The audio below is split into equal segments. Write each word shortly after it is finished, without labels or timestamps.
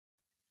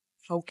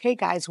Okay,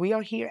 guys, we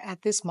are here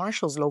at this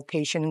Marshall's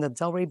location in the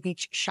Delray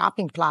Beach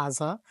Shopping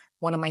Plaza,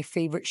 one of my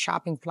favorite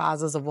shopping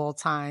plazas of all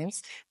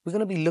times. We're going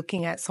to be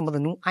looking at some of the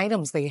new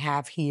items they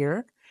have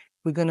here.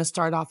 We're going to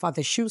start off at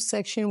the shoe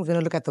section. We're going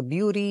to look at the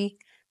beauty,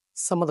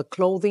 some of the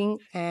clothing,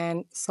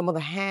 and some of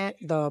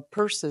the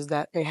purses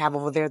that they have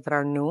over there that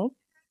are new,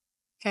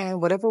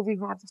 and whatever we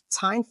have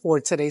time for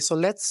today. So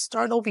let's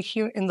start over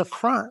here in the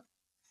front.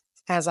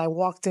 As I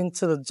walked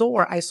into the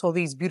door, I saw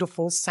these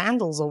beautiful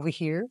sandals over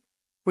here.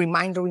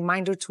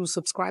 Reminder to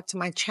subscribe to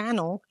my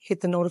channel,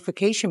 hit the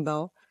notification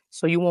bell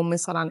so you won't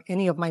miss out on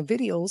any of my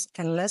videos.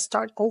 And let's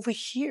start over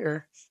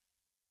here.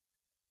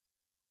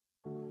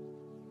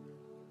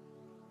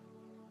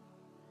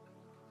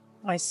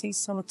 I see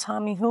some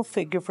Tommy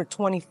Hilfiger for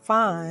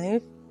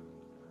 $25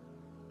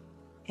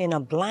 in a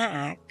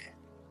black.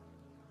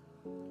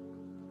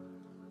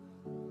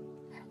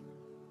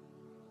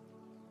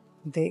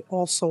 They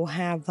also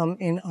have them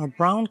in a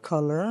brown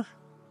color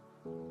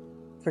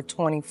for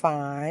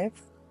 $25.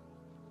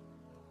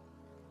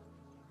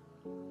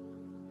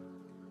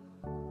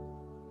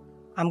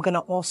 I'm going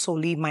to also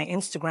leave my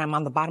Instagram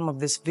on the bottom of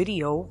this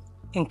video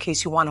in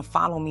case you want to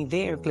follow me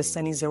there,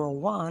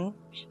 Gliceni01.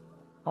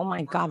 Oh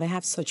my God, they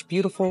have such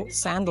beautiful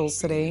sandals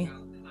today.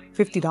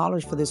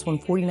 $50 for this one,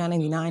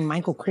 $49.99,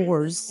 Michael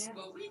Kors.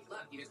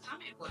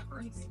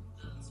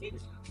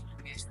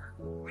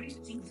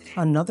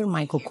 Another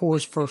Michael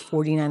Kors for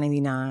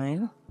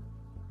 $49.99.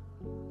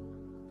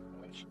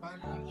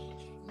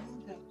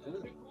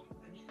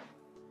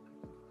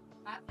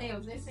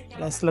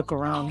 Let's look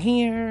around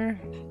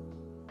here.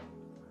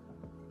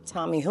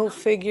 Tommy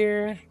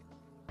Hilfiger,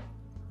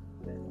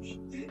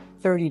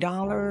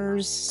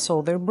 $30.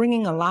 So they're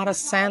bringing a lot of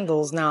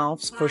sandals now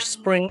for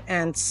spring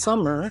and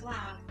summer.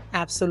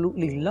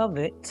 Absolutely love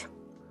it.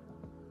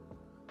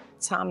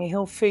 Tommy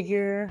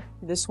Hilfiger,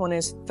 this one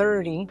is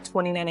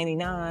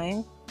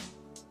 $29.99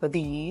 for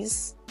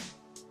these.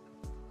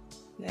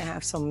 They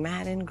have some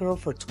Madden Girl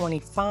for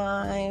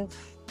 $25.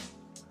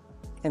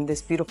 And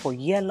this beautiful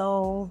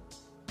yellow.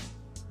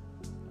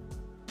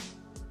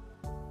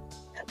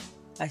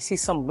 I see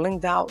some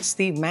blinged out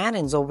Steve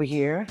Maddens over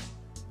here.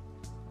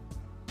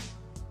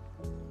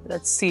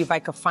 Let's see if I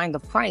can find the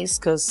price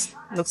because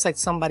it looks like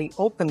somebody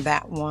opened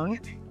that one.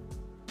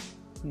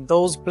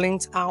 Those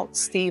blinged out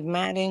Steve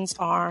Maddens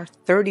are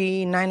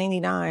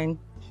 $39.99,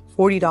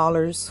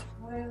 $40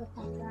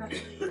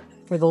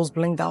 for those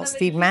blinged out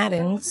Steve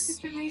Maddens.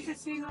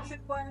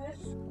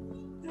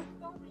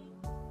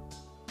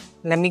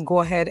 Let me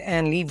go ahead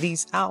and leave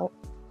these out.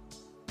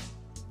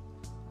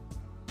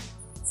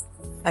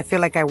 I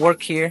feel like I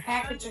work here.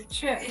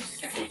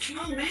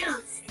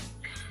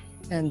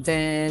 And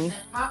then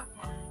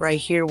right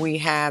here we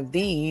have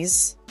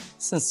these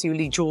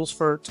Sincerely Jewels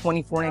for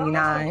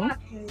 $24.99.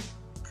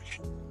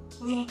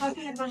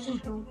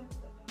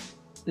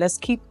 Let's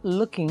keep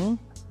looking.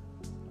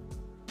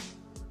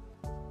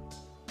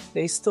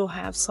 They still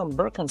have some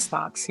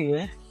Birkenstocks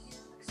here.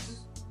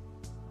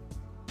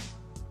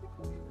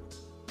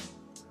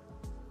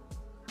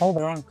 Oh,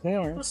 they're on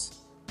clearance.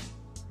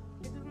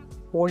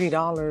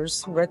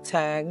 $40 red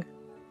tag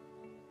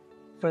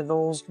for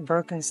those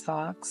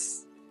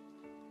Birkenstocks.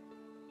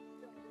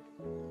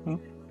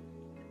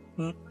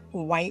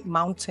 White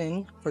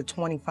Mountain for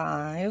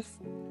 $25.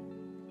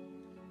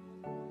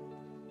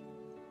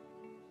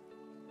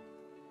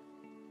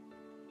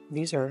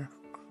 These are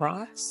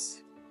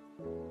Crocs.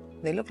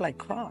 They look like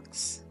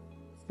Crocs.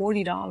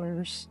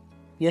 $40.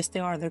 Yes, they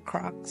are. They're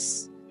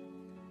Crocs.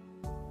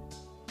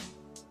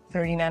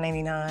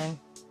 $39.99.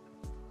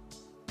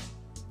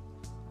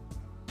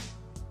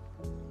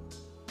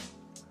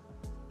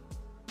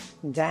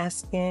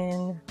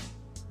 Daskin,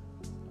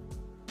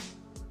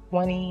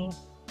 $20.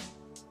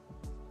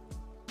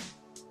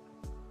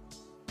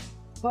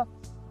 But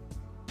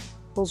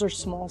those are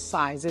small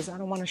sizes. I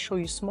don't want to show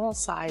you small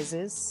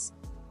sizes.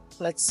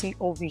 Let's see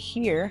over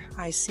here.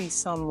 I see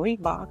some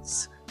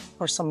Reeboks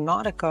or some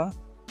Nautica.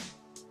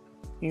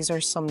 These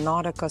are some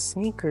Nautica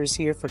sneakers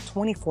here for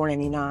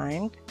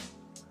 $24.99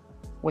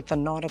 with the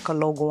Nautica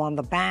logo on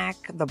the back,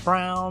 the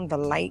brown, the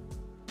light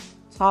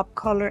top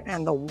color,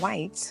 and the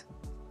white.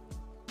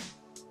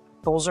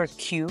 Those are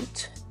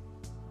cute.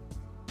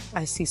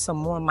 I see some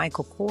more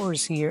Michael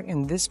Kors here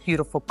in this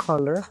beautiful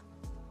color.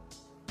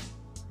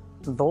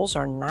 Those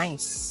are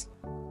nice.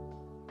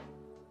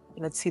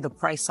 Let's see the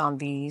price on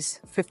these.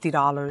 $50,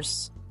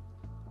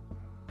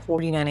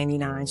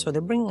 $49.99. So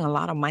they're bringing a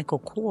lot of Michael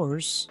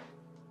Kors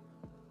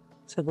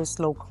to this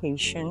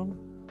location.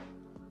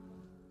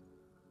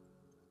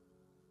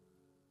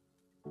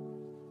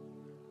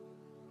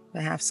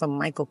 They have some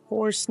Michael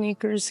Kors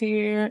sneakers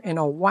here in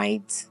a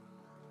white,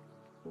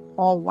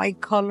 all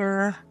white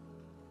color.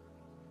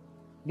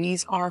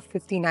 These are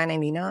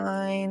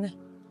 $59.99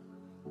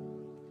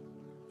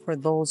 for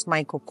those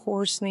Michael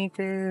Kors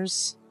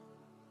sneakers.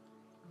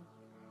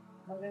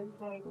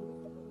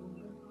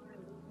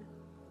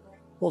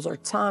 Those are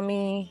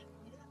Tommy.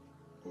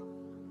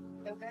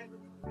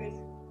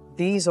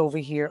 These over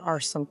here are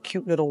some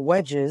cute little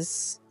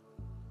wedges.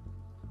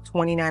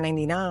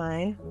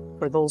 $29.99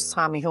 for those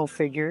Tommy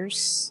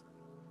Hilfigers.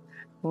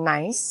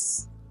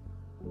 Nice.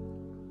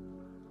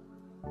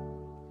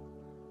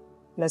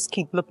 Let's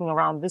keep looking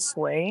around this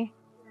way.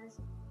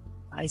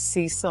 I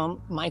see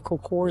some Michael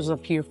Kors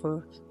up here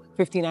for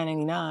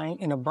 $59.99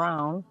 in a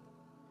brown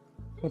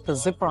with the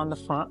zipper on the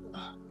front.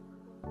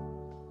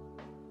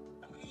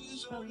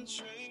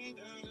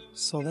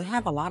 So they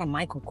have a lot of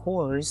Michael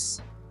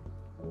Kors.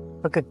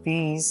 Look at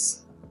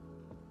these.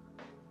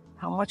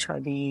 How much are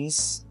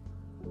these?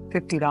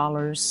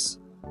 $50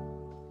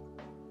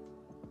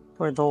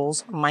 for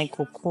those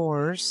Michael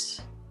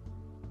Kors.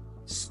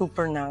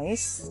 Super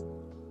nice.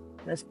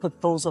 Let's put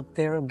those up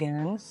there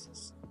again.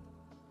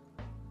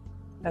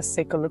 Let's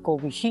take a look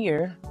over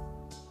here.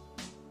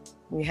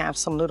 We have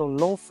some little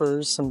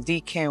loafers, some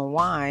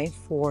DKNY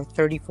for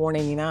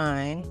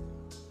 $34.99.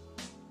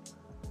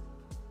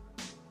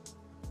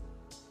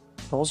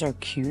 Those are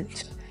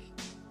cute.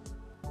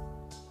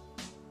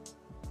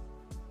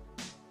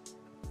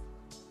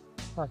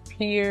 Up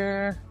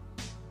here,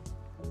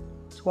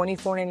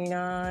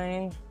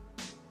 $24.99.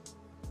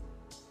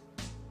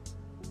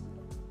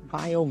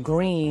 Bio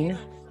green.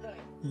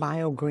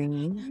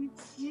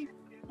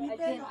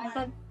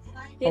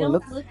 They don't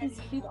look as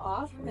cute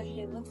off, but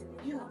they look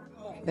cute.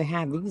 They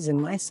have these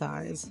in my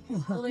size.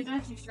 Well, they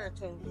got you shirt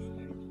too.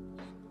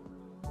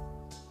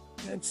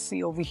 Let's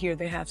see over here.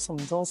 They have some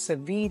Dolce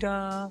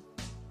Vita.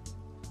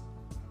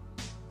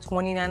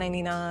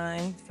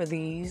 $29.99 for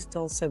these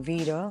Dolce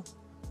Vita.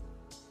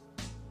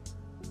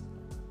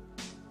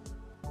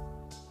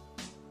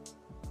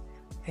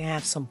 They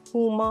have some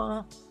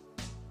Puma.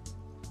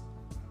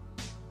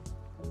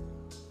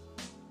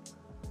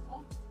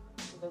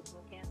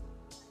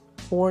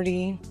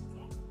 $40,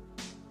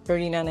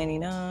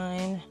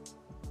 $39.99.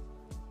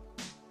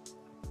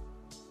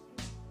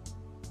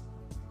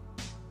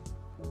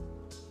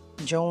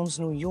 Jones,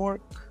 New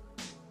York,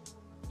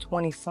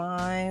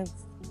 $25.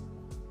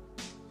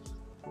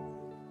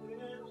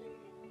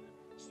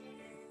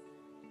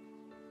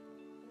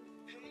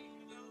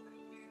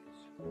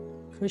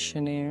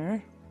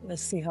 Cushionaire.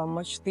 Let's see how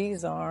much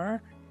these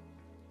are.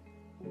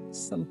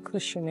 Some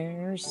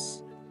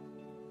cushionaires.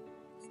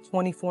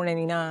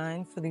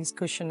 $24.99 for these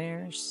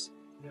cushionaires.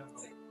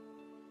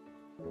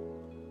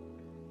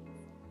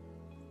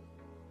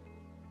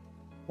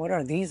 What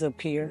are these up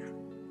here?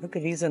 Look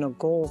at these in a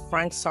gold.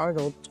 Frank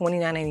Sardo,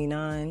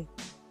 $29.99.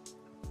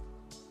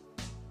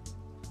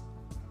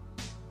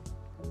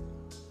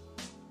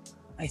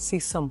 I see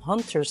some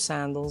Hunter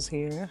sandals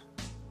here.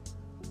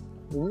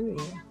 Ooh.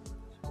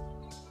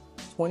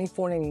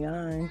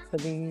 $24.99 for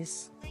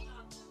these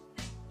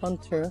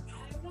Hunter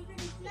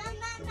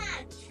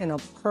in a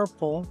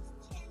purple.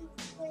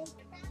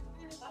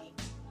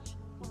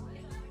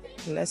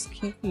 Let's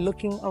keep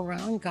looking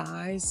around,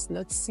 guys.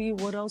 Let's see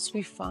what else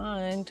we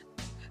find.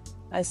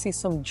 I see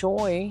some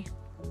Joy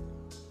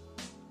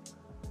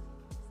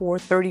for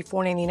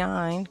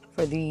 $34.99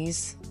 for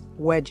these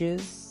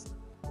wedges.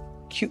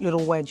 Cute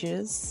little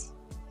wedges.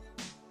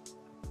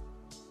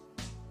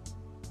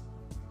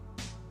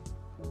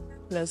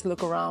 Let's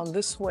look around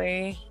this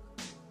way.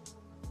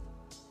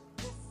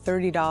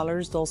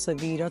 $30 Dolce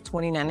Vita,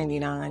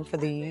 $29.99 for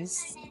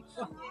these.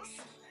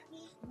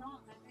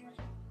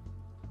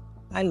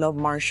 I love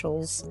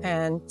Marshalls,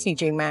 and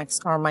TJ Maxx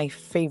are my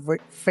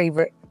favorite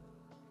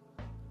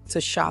to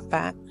shop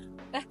at.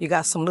 You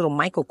got some little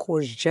Michael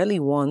Kors jelly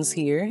ones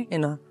here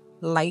in a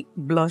light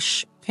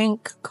blush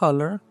pink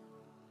color.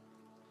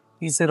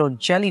 These little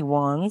jelly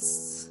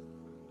ones,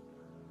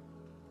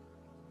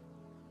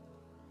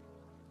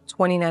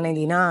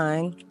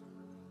 $29.99.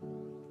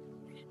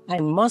 I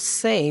must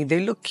say they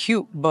look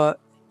cute, but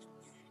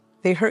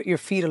they hurt your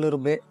feet a little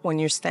bit when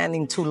you're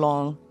standing too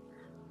long.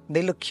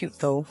 They look cute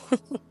though.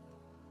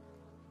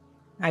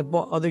 I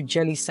bought other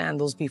jelly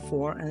sandals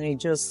before, and they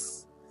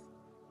just,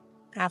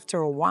 after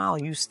a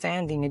while you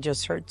standing, it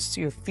just hurts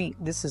your feet.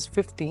 This is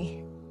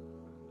 $50.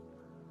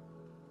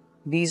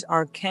 These are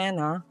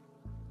Arcana.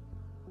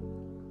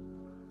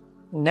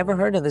 Never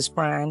heard of this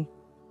brand.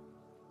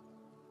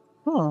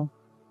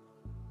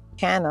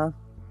 Cana.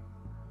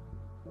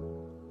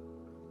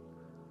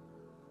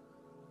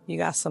 You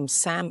got some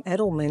Sam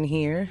Edelman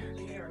here.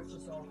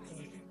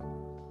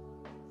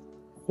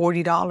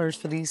 $40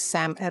 for these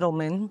Sam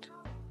Edelman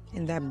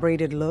in that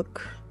braided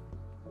look.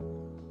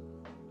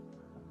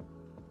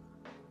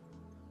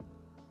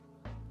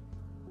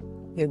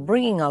 They're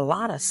bringing a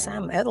lot of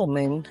Sam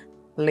Edelman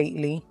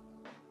lately.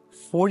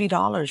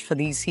 $40 for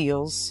these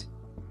heels.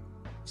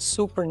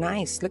 Super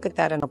nice. Look at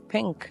that in a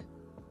pink.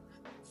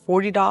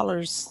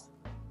 $40.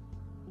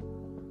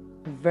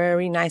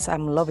 Very nice.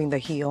 I'm loving the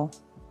heel.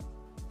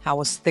 How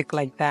it's thick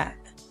like that.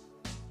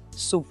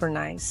 Super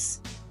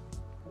nice.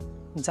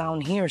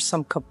 Down here,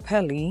 some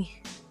Capelli.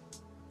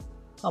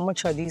 How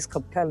much are these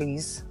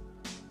Capellis?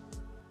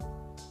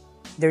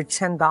 They're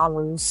 $10.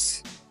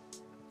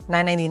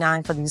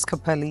 $9.99 for these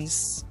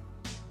Capellis.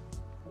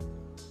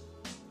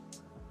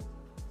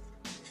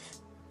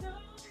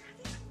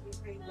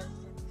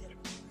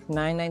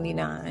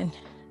 $9.99.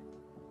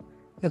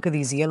 Look at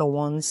these yellow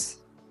ones.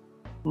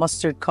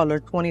 Mustard color,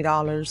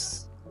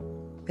 $20.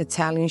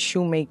 Italian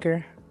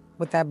shoemaker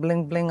with that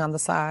bling bling on the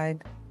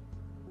side.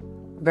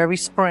 Very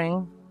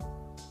spring.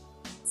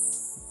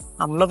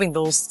 I'm loving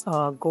those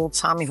gold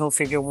Tommy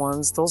Hilfiger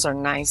ones. Those are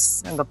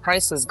nice and the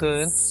price is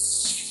good.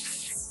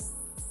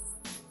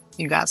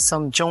 You got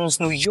some Jones,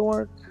 New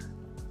York.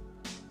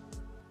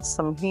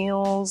 Some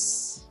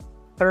heels,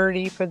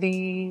 30 for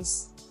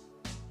these.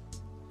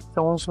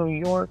 Jones, New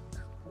York.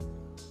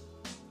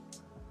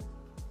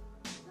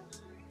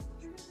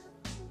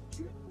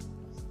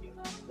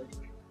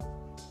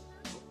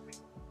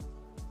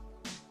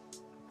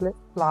 Flip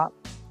flop.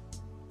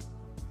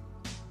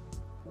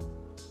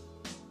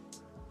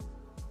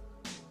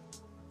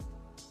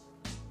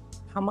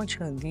 How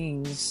much are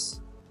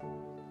these?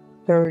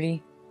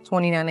 30,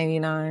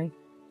 $29.99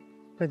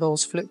 for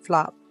those flip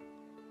flop.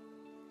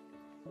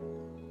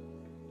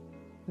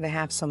 They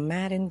have some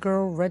Madden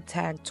Girl red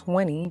tag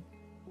 20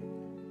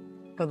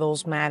 for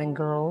those Madden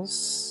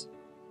girls.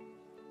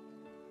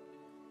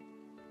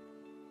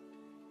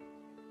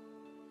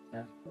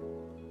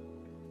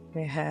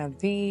 They have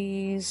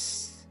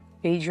these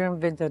Adrian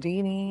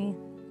Vidarini.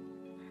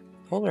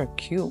 Oh, they're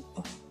cute.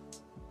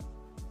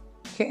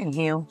 Kitten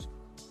heel.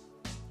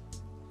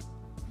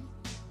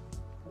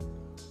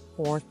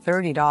 For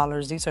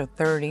 $30. These are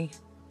 30.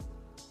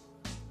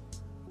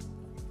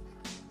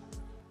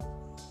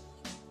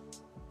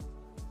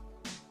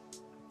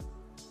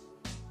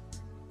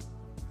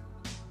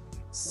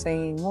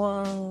 Same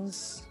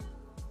ones.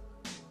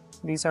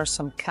 These are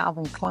some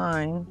Calvin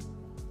Klein.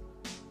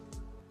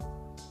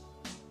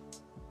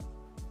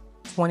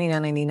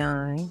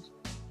 $29.99.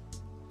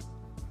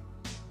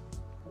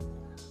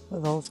 For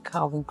those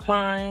Calvin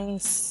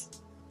Kleins.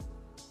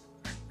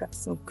 Got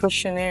some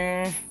cushion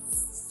there.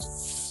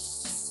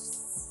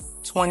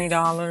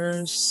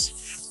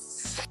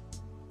 $20.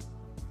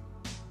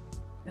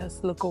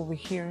 Let's look over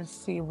here and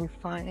see if we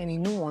find any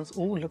new ones.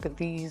 Oh, look at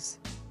these.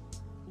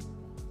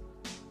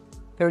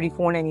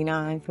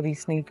 $34.99 for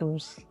these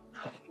sneakers.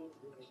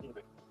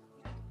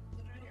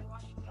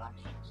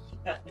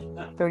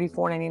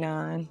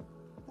 $34.99.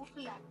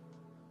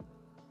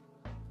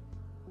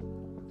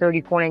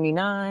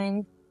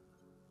 $34.99.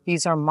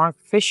 These are Mark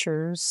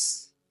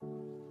Fisher's.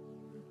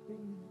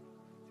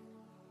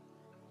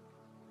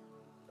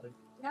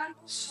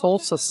 Soul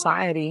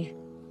Society.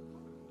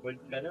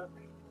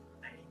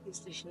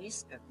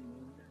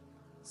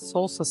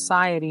 Soul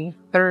Society,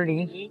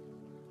 30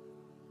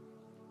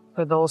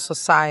 for those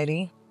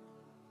Society.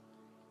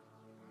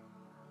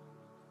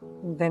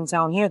 And then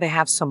down here they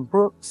have some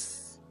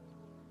Brooks,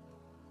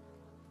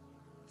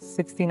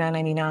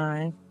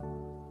 $69.99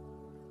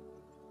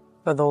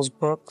 for those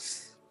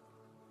Brooks.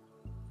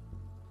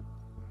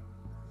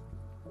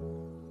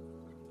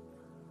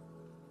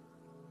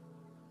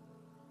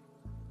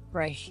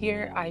 Right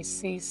here I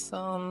see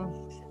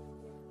some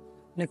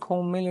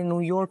Nicole Miller New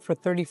York for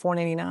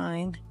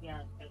 $34.99.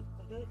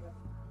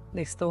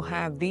 They still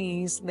have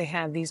these. They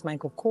have these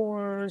Michael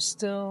Kors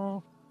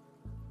still.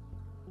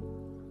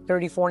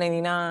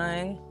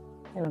 $34.99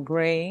 in a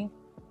gray.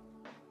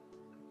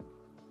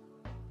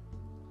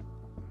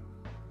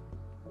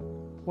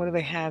 What do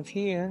they have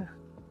here?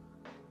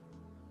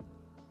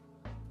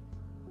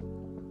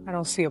 I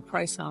don't see a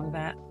price on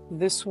that.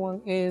 This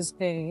one is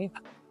a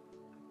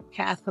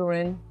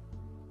Catherine.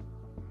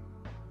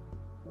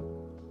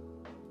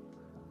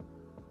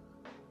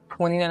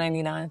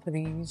 $29.99 for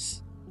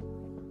these.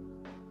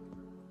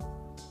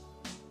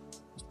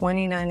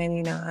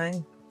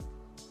 $29.99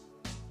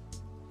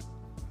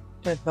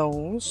 for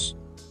those.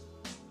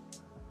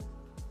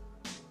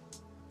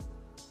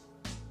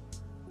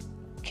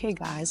 Okay,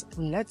 guys,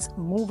 let's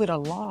move it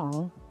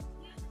along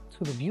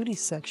to the beauty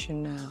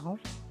section now.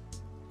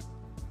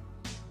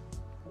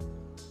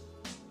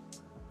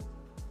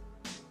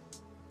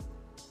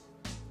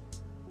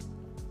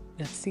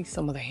 Let's see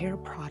some of the hair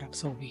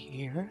products over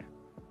here.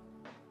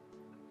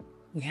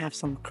 We have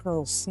some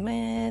Curl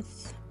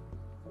Smith,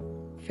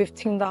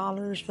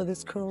 $15 for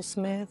this Curl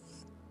Smith.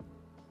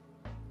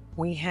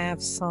 We have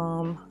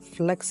some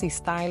Flexi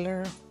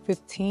Styler,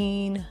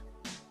 $15.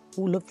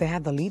 Oh, look, they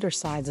have the liter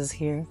sizes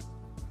here.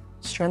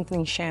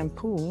 Strengthening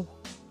shampoo,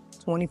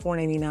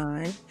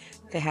 $24.99.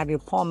 They have your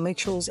Paul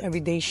Mitchell's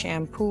Everyday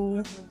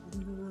Shampoo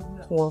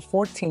for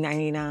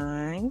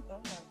 $14.99.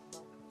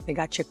 They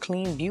got your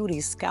Clean Beauty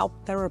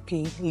Scalp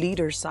Therapy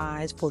liter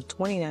size for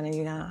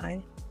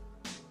 $29.99.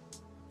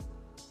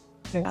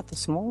 They got the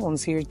small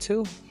ones here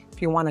too.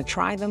 If you want to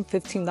try them,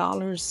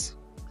 $15.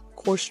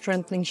 Coarse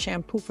Strengthening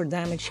Shampoo for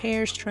damaged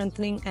hair,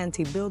 strengthening,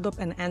 anti-buildup,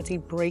 and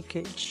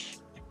anti-breakage.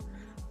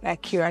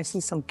 Back here, I see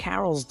some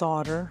Carol's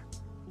Daughter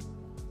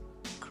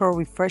Curl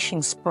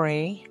Refreshing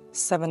Spray,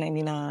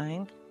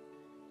 $7.99.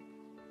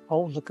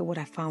 Oh, look at what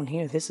I found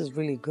here. This is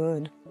really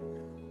good.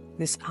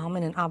 This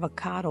Almond and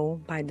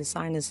Avocado by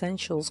Design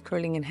Essentials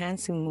Curling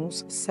Enhancing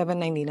Mousse,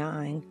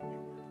 $7.99.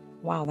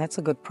 Wow, that's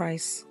a good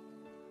price.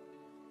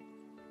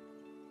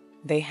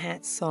 They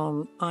had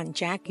some Aunt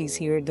Jackie's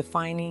here,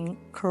 Defining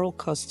Curl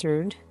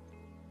Custard.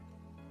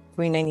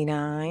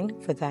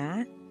 $3.99 for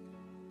that.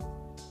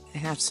 They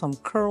have some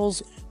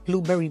curls,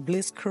 Blueberry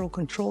Bliss Curl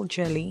Control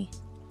Jelly,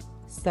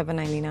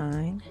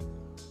 $7.99.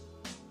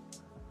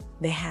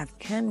 They have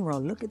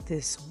Kenra. Look at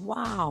this.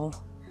 Wow.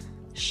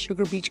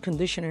 Sugar Beach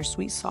Conditioner,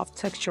 Sweet Soft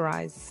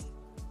Texturized,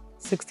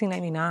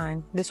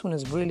 $16.99. This one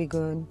is really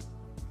good.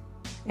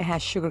 It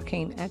has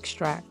sugarcane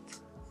extract.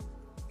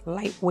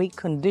 Lightweight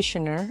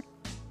conditioner.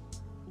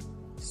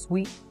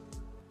 Sweet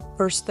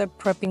first step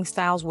prepping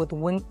styles with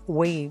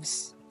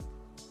waves.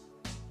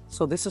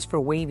 So this is for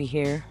wavy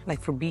hair,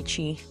 like for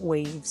beachy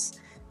waves.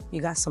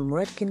 You got some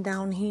Redken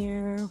down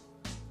here.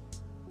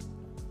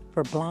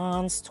 For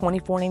blondes,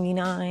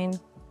 $24.99.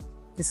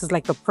 This is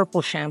like the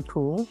purple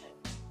shampoo.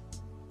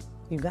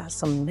 You got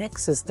some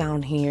Nexus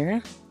down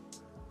here.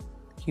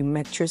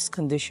 Humetris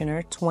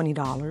conditioner,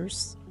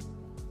 $20.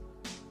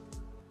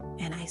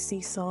 And I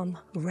see some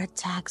red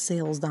tag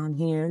sales down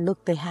here.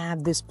 Look, they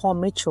have this Paul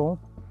Mitchell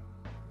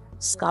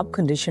scalp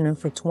conditioner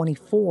for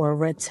 $24,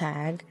 red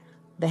tag.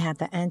 They have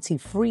the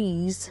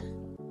anti-freeze.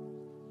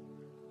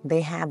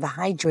 They have the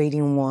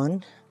hydrating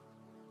one.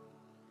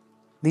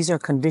 These are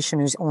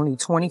conditioners, only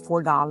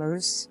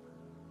 $24.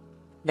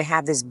 They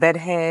have this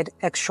bedhead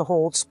extra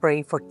hold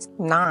spray for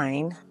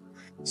 $9.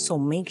 So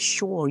make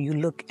sure you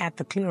look at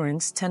the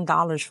clearance,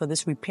 $10 for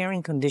this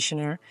repairing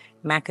conditioner,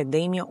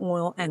 macadamia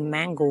oil and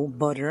mango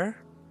butter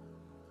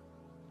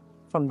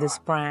from this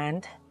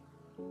brand.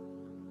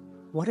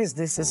 What is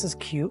this? This is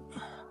cute.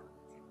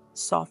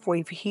 Soft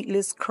wave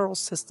heatless curl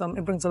system.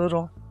 It brings a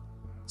little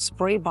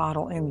spray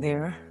bottle in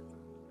there.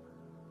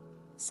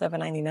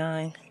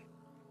 $7.99.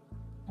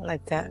 I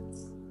like that.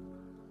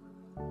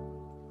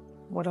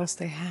 What else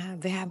they have?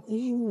 They have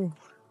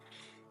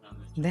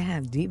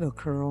Diva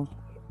Curl,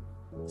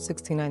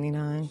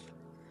 $16.99.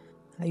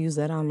 I use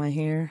that on my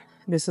hair.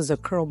 This is a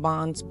Curl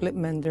Bond Split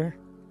Mender,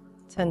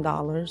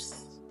 $10.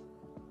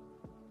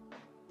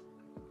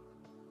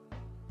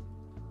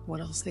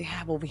 What else they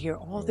have over here?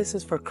 All this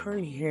is for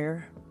curly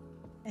hair.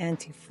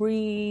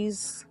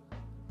 Anti-freeze,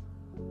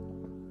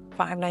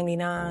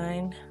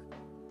 $5.99.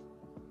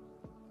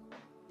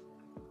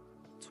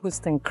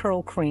 Twist and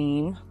Curl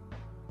Cream,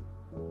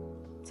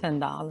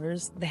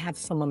 $10. They have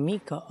some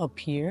Amika up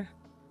here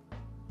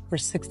for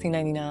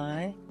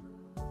 $16.99.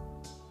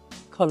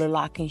 Color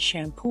Locking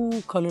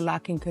Shampoo, Color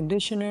Locking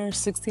Conditioner,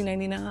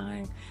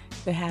 $16.99.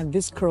 They have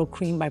this Curl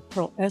Cream by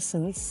Pearl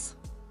Essence,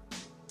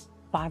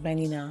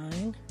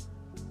 $5.99.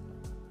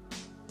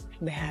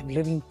 They have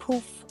Living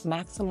Proof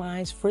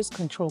Maximize Frizz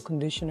Control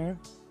Conditioner,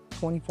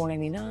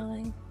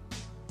 $24.99.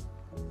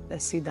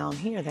 Let's see down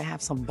here, they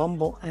have some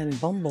Bumble and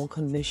Bumble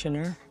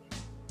Conditioner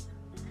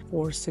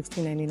for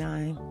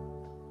 $16.99.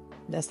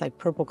 That's like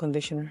purple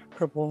conditioner,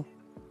 purple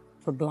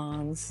for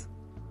blondes.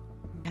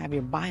 You have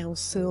your Bio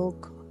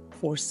Silk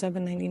for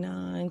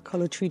 $7.99,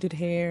 color treated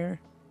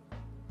hair.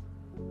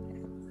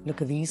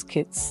 Look at these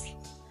kits.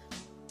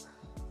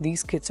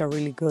 These kits are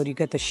really good. You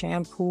get the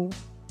shampoo,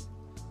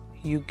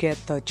 you get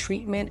the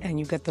treatment, and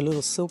you get the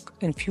little silk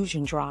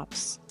infusion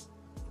drops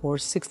for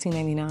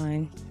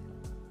 $16.99.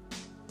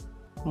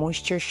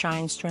 Moisture,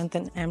 shine,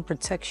 strengthen, and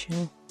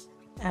protection.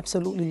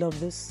 Absolutely love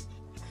this.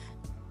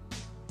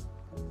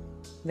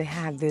 They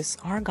have this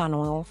argan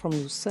oil from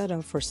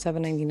Lucetta for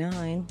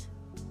 $7.99.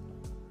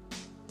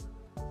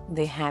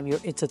 They have your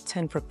It's a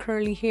 10 for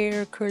curly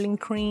hair curling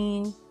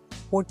cream,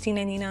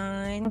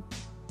 $14.99.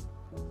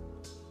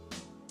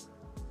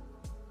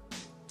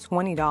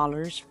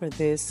 $20 for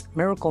this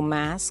Miracle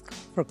Mask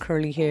for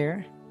curly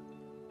hair.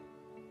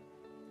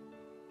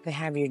 They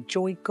have your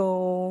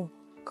Joico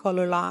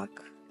Color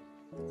Lock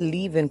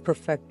Leave-In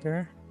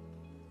Perfector,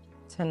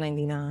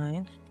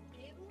 $10.99.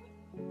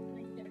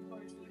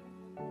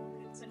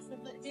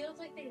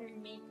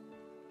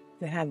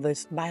 They have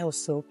this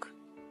BioSilk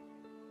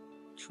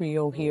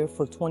trio here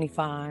for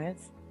 $25.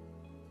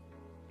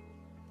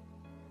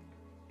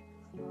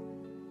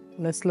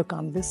 Let's look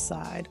on this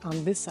side.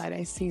 On this side,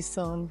 I see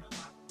some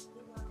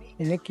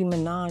Nicki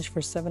Minaj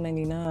for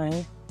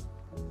 $7.99.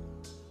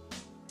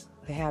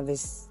 They have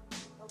this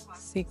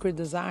Secret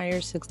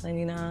Desire,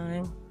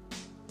 $6.99.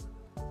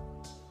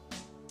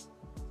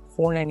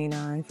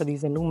 $4.99 for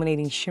these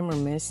illuminating shimmer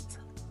mist.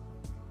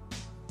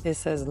 It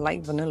says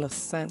light vanilla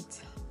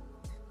scent.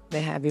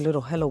 They have your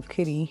little Hello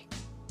Kitty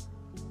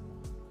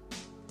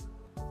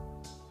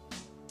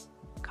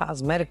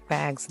cosmetic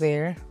bags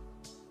there.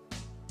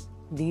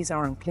 These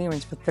are on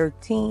clearance for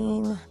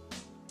 $13.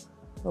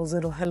 Those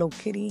little Hello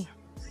Kitty.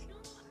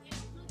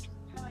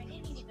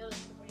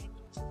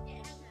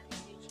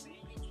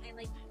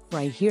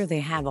 Right here they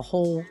have a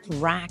whole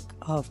rack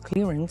of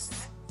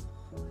clearance.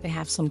 They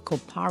have some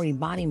Kopari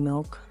body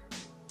milk,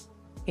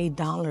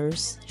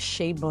 $8.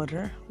 Shea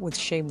butter with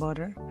shea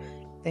butter.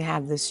 They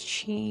have this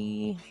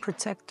Chi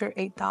protector,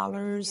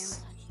 $8.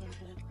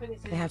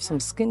 They have some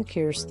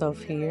skincare stuff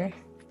here.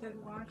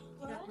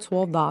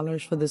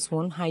 $12 for this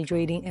one.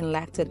 Hydrating and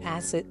lactic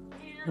acid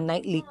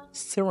nightly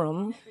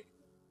serum.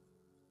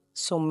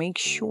 So make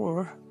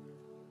sure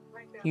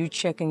you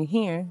check in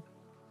here.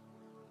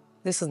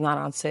 This is not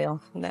on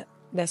sale.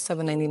 That's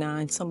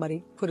 $7.99.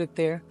 Somebody put it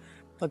there.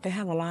 But they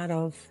have a lot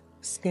of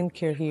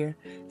skincare here.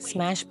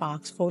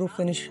 Smashbox Photo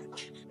Finish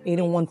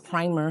 8-in-1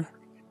 Primer,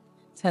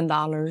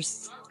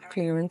 $10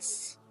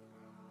 clearance.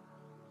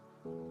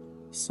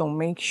 So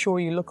make sure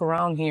you look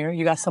around here.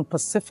 You got some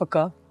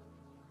Pacifica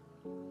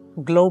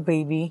Glow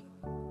Baby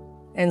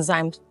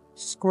Enzyme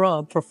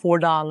Scrub for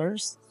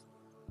 $4.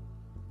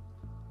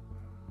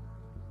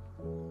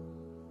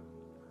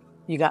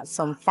 You got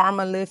some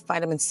PharmaLift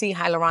Vitamin C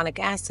Hyaluronic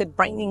Acid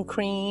Brightening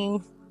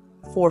Cream,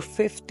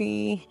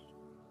 $4.50.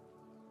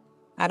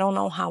 I don't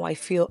know how I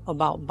feel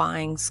about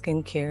buying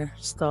skincare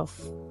stuff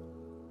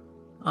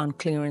on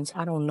clearance.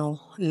 I don't know.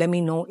 Let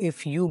me know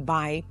if you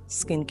buy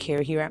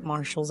skincare here at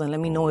Marshall's, and let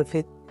me know if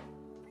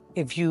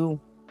you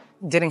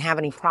didn't have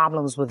any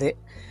problems with it.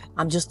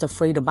 I'm just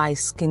afraid to buy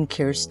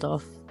skincare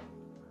stuff.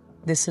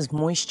 This is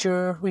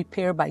Moisture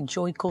Repair by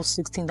Joico,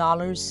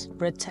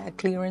 $16, red tag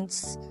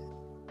clearance.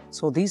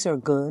 So these are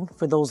good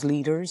for those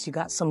leaders. You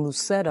got some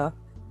Lucetta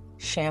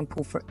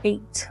shampoo for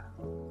 $8.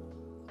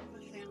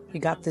 You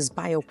got this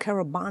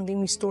BioCare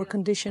Bonding Restore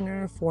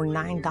Conditioner for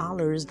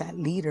 $9, that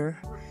liter.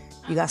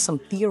 You got some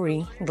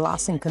Theory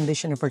Glossing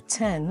Conditioner for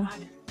 $10.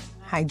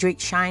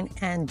 Hydrate, Shine,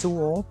 and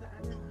Duo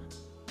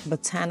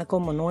Botanical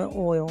Manoi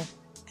Oil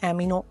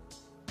Amino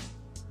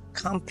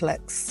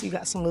Complex. You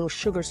got some little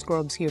sugar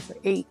scrubs here for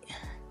 $8.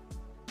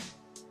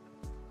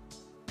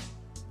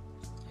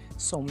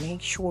 So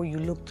make sure you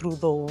look through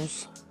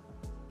those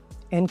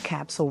end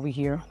caps over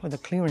here where the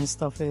clearance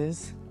stuff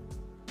is.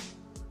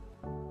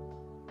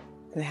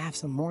 They have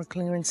some more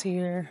clearance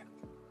here.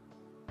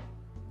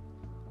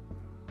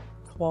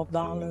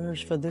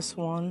 $12 for this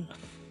one.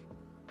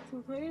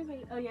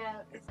 Oh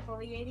yeah,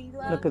 exfoliating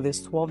glove. Look at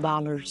this,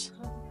 $12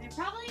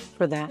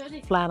 for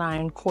that. Flat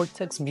Iron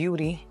Cortex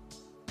Beauty.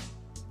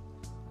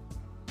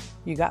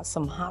 You got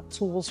some Hot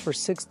Tools for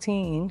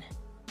 $16.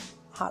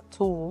 Hot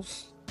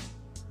Tools.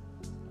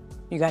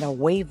 You got a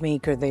wave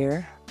maker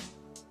there.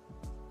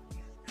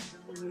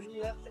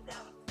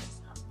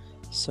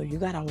 So you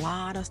got a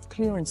lot of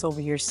clearance over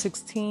here.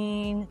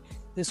 $16.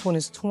 This one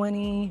is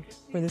 $20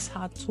 for this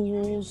Hot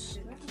Tools.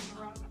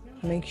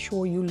 Make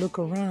sure you look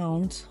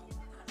around.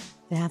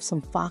 They have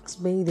some Fox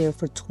Bay there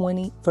for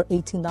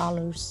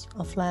 $18,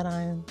 a flat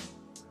iron.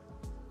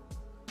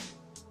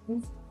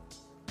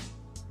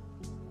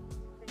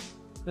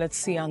 Let's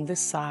see on this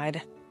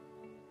side.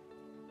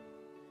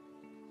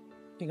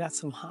 You got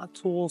some Hot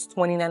Tools,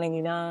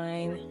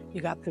 $29.99.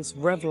 You got this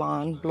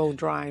Revlon blow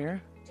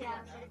dryer,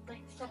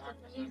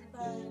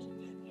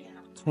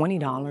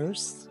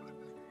 $20.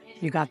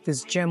 You got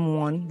this Gem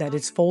one that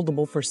is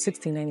foldable for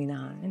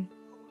 $16.99.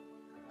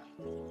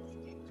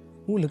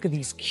 Ooh, look at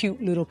these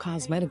cute little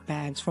cosmetic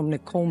bags from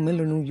Nicole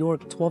Miller, New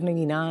York,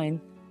 $12.99.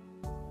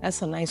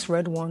 That's a nice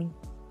red one.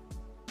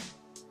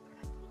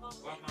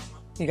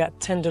 You got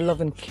Tender Love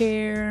and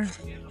Care.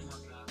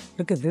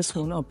 Look at this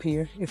one up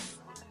here. It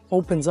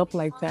opens up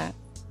like that.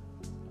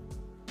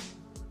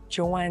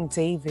 Joanne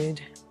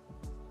David.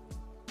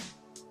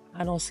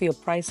 I don't see a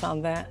price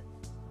on that.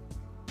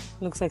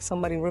 Looks like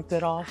somebody ripped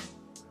it off.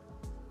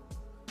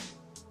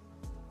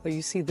 But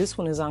you see this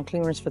one is on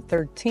clearance for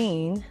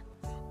 $13.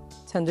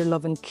 Tender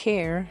Love and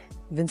Care,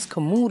 Vince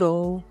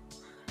Camuto,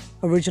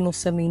 original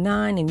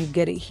 $79, and you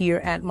get it here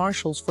at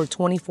Marshall's for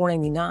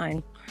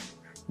 $24.99.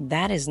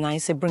 That is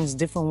nice. It brings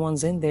different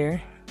ones in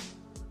there.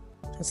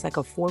 It's like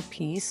a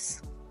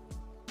 4-piece.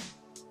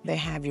 They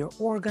have your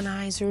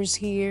organizers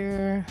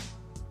here.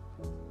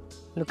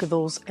 Look at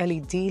those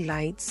LED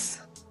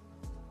lights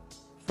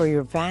for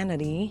your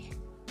vanity.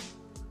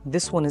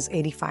 This one is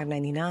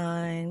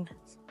 $85.99.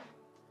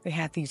 They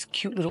have these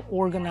cute little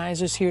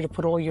organizers here to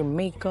put all your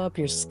makeup,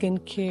 your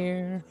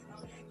skincare.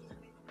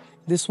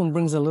 This one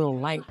brings a little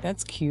light.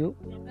 That's cute.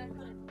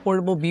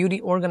 Portable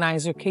beauty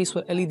organizer case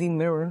with LED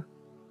mirror.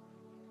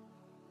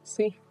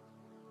 See?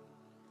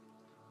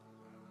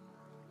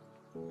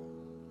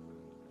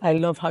 I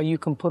love how you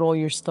can put all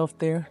your stuff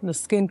there. The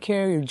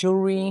skincare, your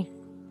jewelry.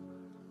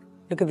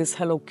 Look at this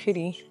Hello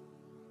Kitty.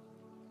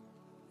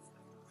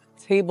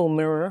 Table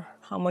mirror.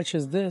 How much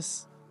is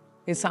this?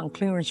 It's on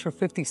clearance for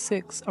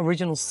 $56,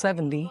 original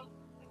 $70.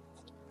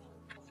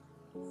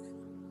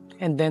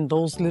 And then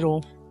those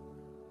little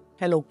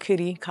Hello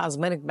Kitty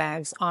cosmetic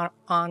bags are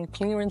on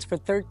clearance for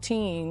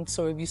 $13.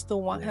 So if you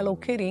still want Hello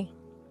Kitty,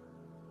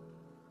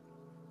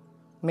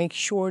 make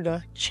sure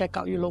to check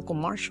out your local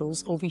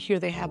Marshalls. Over here,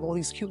 they have all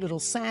these cute little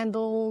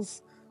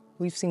sandals.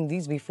 We've seen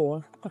these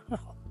before.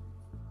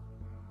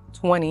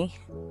 $20.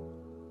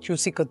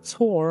 Juicy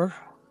Couture.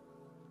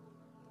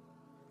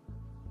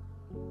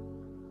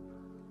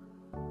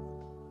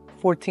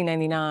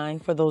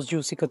 $14.99 for those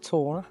Juicy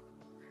Couture.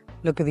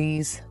 Look at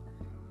these.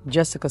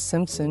 Jessica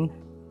Simpson.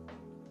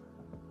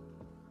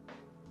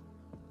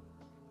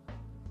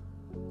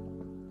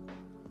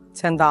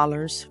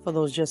 $10 for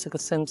those Jessica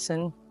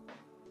Simpson.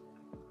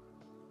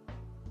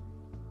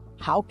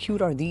 How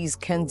cute are these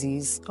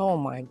Kenzies? Oh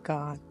my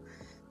God.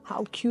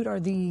 How cute are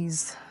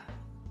these?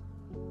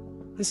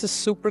 This is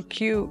super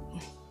cute.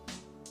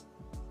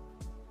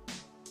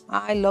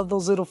 I love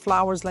those little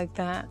flowers like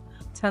that.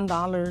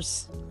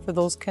 $10 for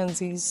those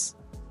Kenzies.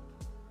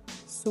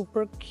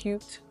 Super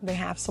cute. They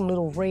have some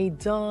little Ray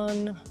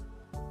done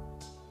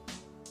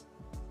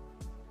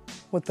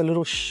with the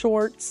little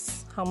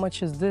shorts. How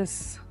much is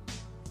this?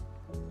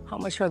 How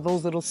much are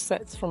those little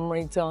sets from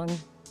Ray Dunn?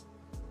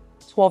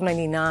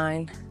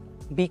 $12.99.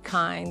 Be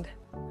kind.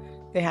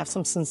 They have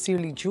some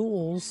Sincerely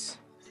Jewels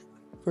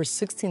for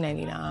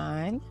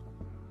 $16.99.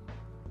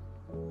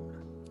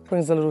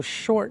 Brings the little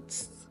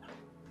shorts.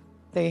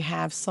 They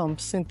have some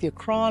Cynthia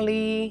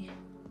Crawley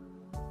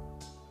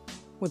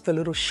with the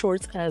little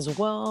shorts as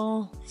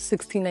well,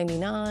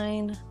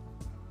 $16.99.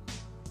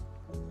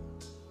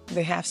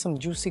 They have some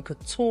Juicy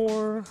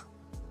Couture,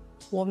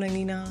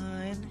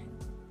 $12.99.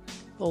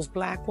 Those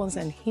black ones,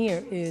 and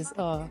here is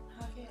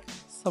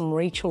some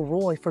Rachel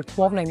Roy for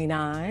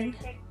 $12.99.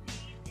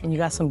 And you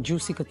got some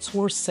Juicy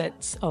Couture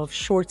sets of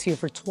shorts here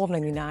for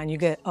 $12.99. You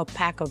get a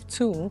pack of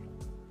 2.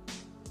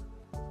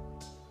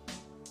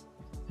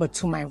 But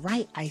to my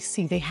right, I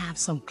see they have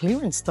some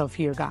clearance stuff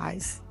here,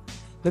 guys.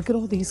 Look at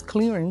all these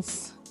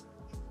clearance,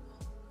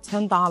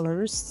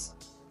 $10.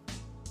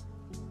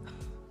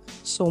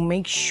 So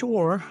make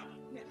sure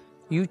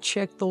you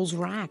check those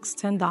racks,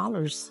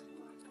 $10.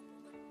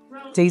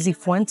 Daisy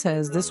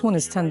Fuentes, this one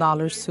is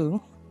 $10 too.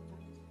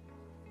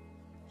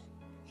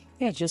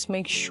 Yeah, just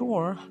make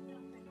sure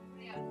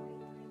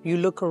you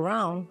look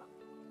around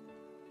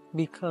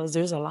because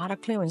there's a lot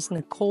of clearance.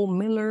 Nicole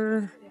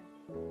Miller.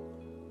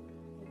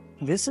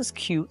 This is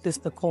cute,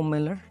 this Nicole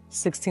Miller,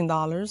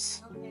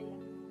 $16.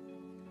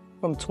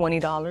 From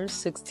 $20,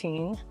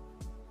 $16.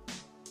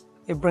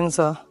 It brings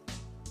a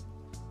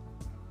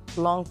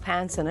long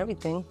pants and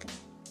everything.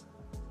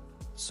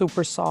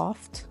 Super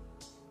soft.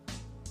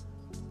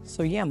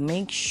 So yeah,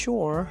 make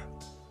sure.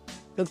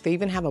 Look, they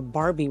even have a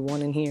Barbie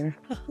one in here.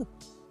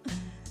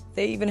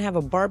 They even have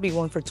a Barbie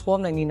one for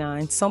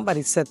 $12.99.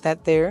 Somebody said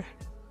that there.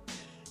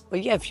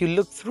 But yeah, if you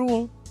look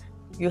through,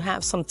 you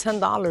have some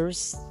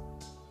 $10.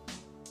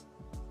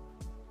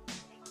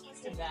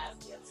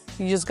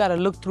 You just gotta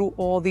look through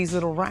all these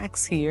little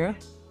racks here.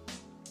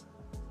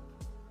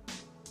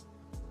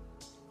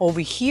 Over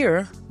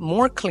here,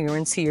 more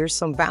clearance here,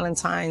 some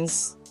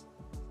Valentine's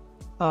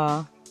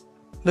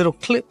little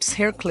clips,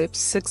 hair clips,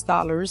 $6,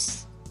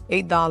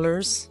 $8,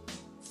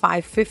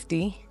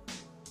 $5.50.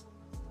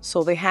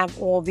 So they have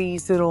all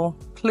these little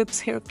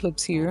clips, hair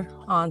clips here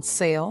on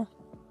sale.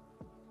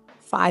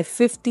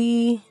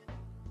 $5.50.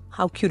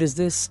 How cute is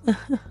this?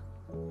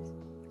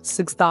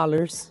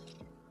 $6.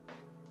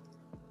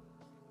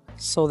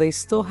 So they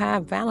still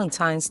have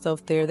Valentine's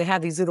stuff there. They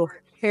have these little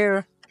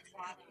hair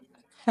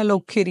Hello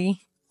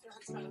Kitty,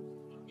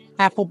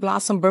 apple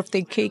blossom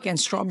birthday cake and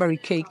strawberry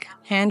cake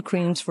hand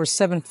creams for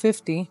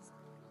 $7.50.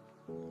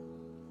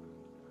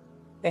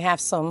 They have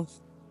some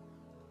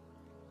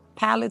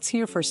palettes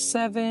here for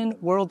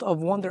 $7. World of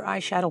Wonder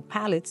eyeshadow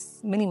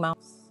palettes, Minnie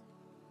Mouse.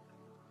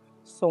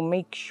 So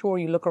make sure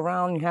you look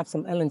around. You have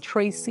some Ellen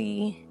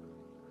Tracy.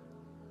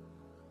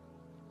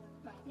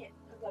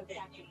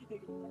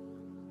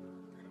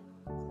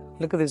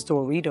 Look at this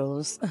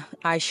Doritos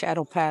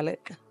eyeshadow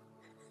palette.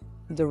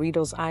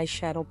 Doritos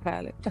eyeshadow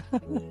palette.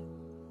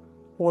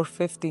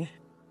 $4.50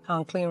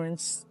 on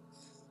clearance.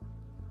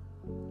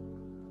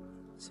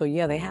 So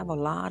yeah, they have a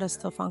lot of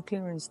stuff on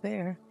clearance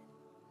there.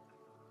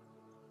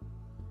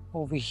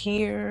 Over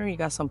here, you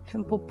got some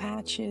pimple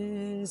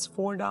patches,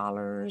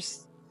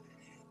 $4.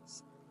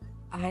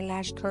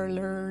 Eyelash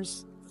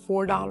curlers,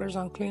 $4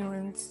 on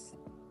clearance.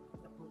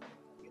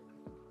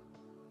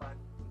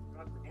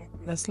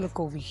 Let's look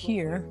over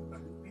here.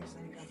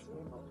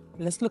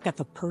 Let's look at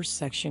the purse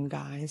section,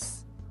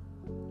 guys.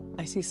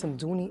 I see some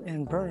Dooney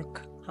and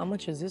Burke. How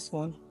much is this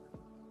one?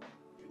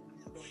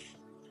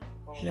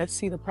 Let's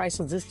see the price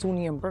of this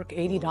Dooney and Burke.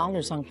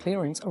 $80 on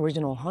clearance,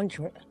 original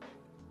 100.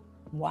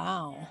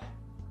 Wow.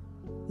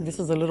 This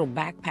is a little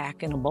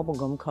backpack in a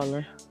bubblegum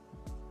color.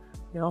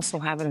 They also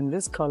have it in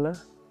this color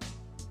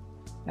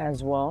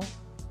as well.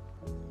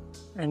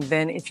 And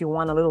then if you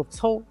want a little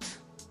tote,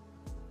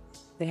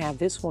 they have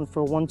this one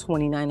for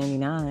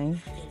 $129.99.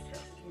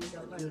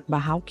 But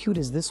how cute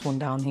is this one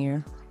down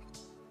here?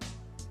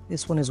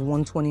 This one is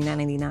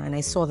 $129.99.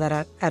 I saw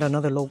that at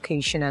another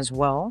location as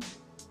well.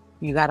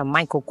 You got a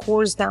Michael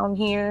Kors down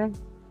here,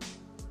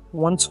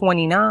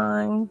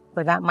 $129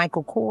 for that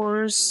Michael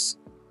Kors.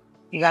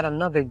 You got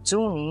another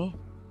Dooney,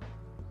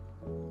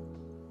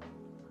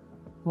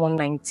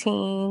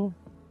 $119.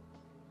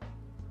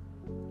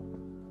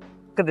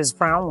 Look at this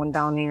brown one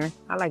down here.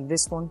 I like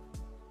this one.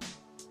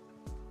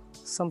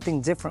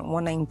 Something different,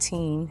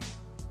 $119.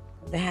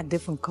 They had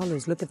different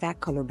colors. Look at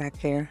that color back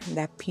there.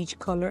 That peach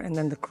color and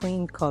then the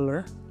cream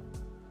color.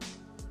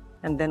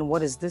 And then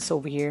what is this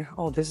over here?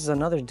 Oh, this is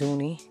another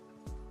Dooney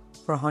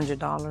for $100.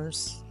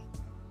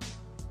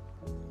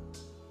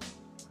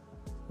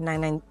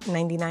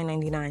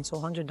 $99.99, so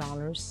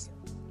 $100.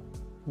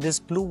 This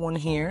blue one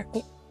here.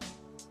 Oh,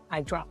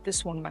 I dropped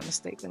this one by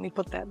mistake. Let me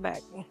put that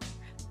back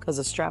because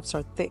the straps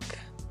are thick.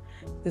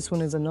 This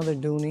one is another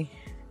Dooney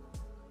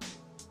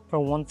for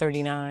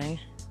 $139.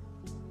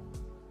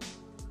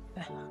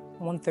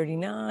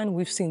 $139.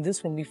 We've seen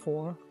this one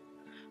before.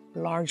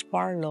 Large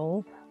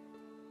Barlow.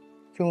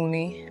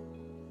 Toonie.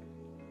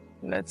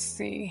 Let's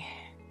see.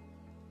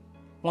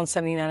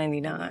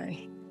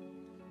 $179.99.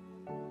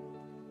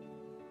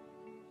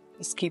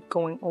 Let's keep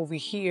going over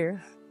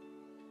here.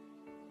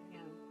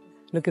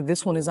 Look at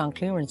this one is on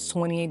clearance.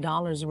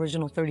 $28,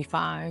 original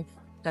 $35.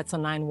 That's a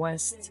 9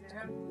 West.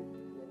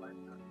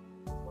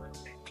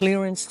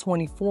 Clearance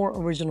 $24,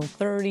 original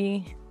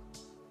 $30.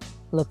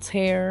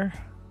 Laterre.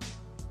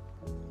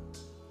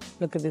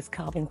 Look at this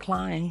Calvin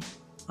Klein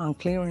on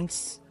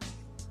clearance.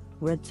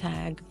 Red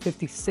tag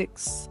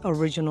 $56,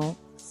 original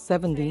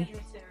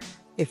 $70.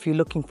 If you're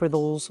looking for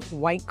those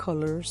white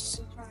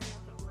colors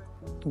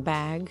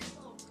bag,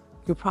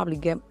 you'll probably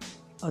get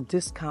a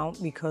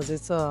discount because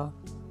it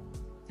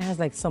has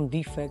like some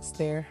defects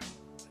there.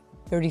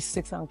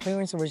 36 on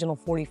clearance, original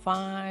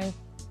 45.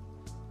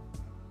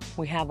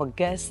 We have a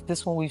Guess.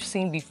 This one we've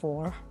seen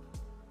before.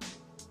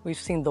 We've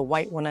seen the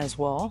white one as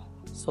well.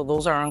 So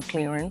those are on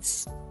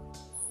clearance.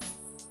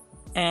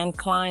 And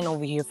Klein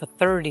over here for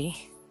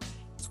 30.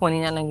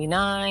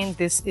 $29.99.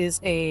 This is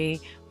a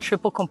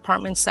triple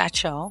compartment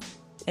satchel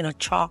in a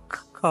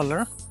chalk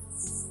color.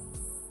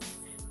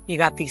 You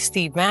got these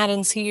Steve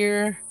Maddens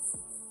here.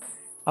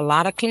 A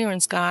lot of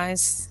clearance,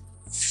 guys.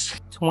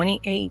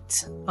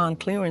 28 on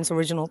clearance,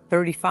 original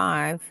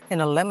 35 in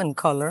a lemon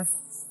color.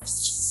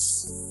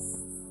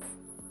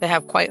 They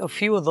have quite a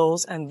few of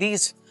those, and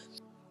these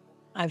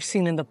I've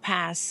seen in the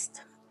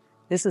past.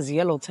 This is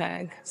yellow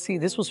tag. See,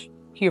 this was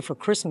here for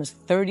Christmas,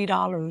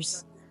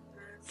 $30.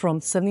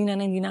 From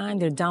 $79.99,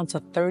 they're down to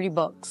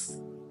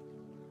 $30.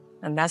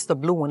 And that's the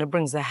blue one. It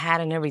brings the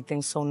hat and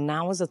everything. So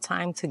now is the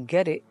time to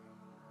get it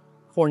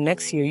for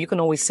next year. You can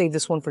always save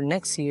this one for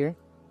next year.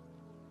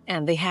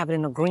 And they have it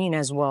in a green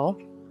as well.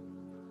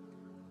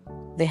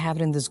 They have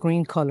it in this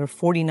green color,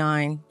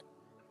 49.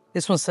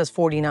 This one says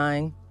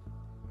 49.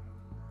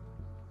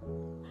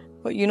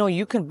 But you know,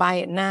 you can buy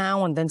it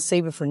now and then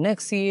save it for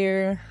next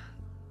year.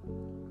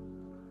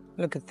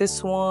 Look at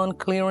this one,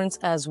 clearance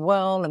as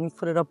well. Let me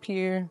put it up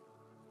here.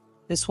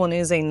 This one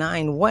is a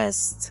 9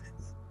 West,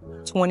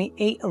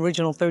 28,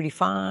 original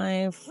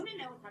 35.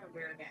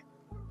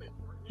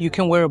 You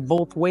can wear it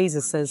both ways,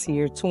 it says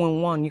here,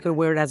 2-in-1. You could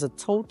wear it as a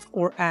tote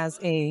or as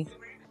a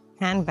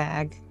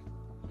handbag.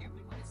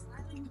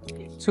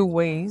 2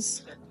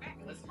 ways.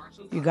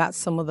 You got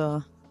some of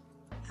the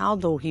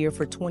Aldo here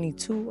for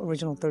 22,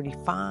 original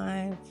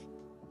 35.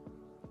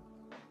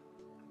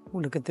 Ooh,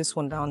 look at this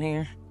one down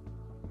here.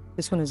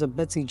 This one is a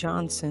Betsy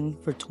Johnson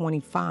for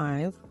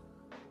 25.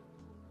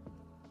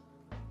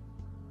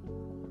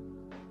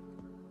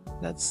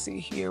 Let's see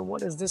here.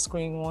 What is this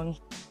green one?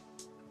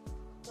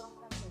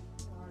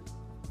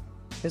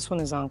 This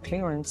one is on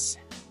clearance.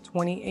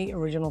 28,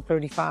 original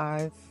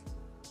 35.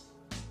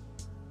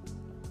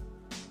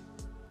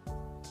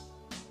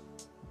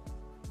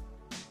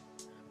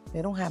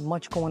 They don't have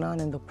much going on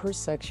in the purse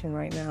section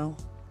right now.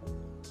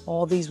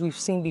 All these we've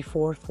seen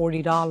before,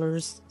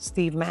 $40.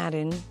 Steve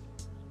Madden.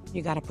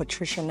 You got a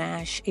Patricia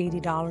Nash,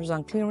 $80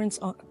 on clearance.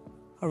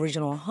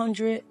 Original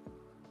 100.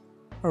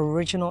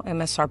 Original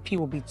MSRP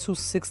will be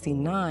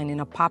 $269 in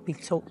a poppy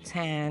taupe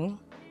tan.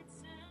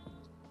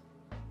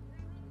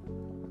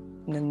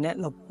 Nanette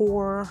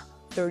Lepore,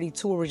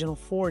 32, original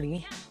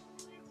 40.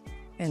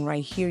 And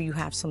right here you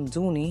have some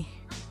Dooney.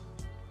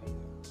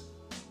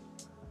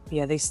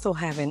 Yeah, they still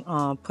haven't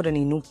put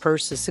any new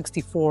purses.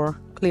 64,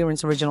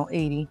 clearance, original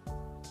 80.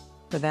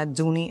 But that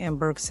Dooney and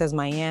Burke says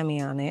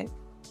Miami on it.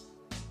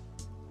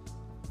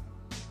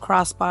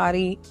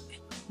 Crossbody,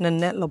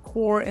 Nanette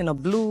Lepore in a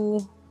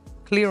blue.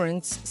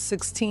 Clearance,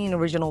 16,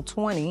 original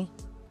 20.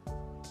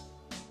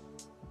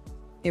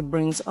 It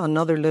brings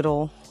another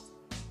little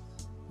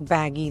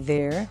baggie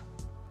there.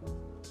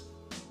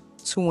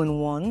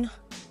 2-in-1.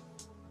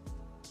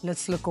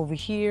 Let's look over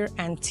here.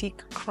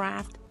 Antique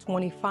Craft,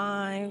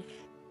 25.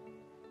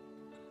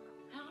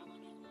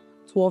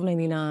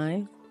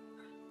 $12.99.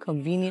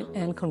 Convenient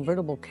and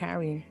convertible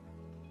carry.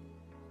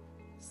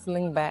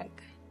 Slingback.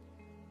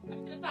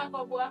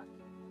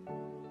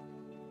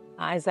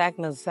 Isaac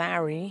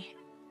Nazari.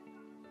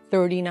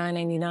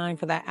 $39.99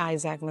 for that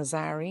Isaac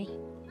Nazari.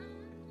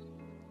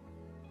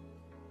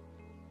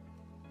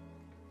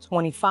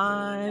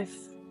 25.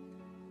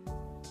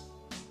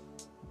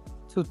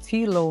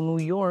 Tutilo, New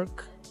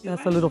York.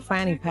 That's a little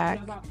fanny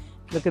pack.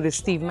 Look at this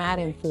Steve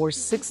Madden for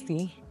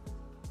 $60.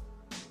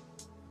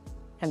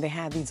 And they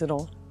have these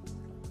little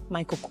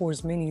Michael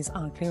Kors minis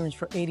on clearance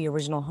for $80,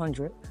 original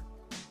 100.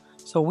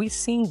 So we've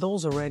seen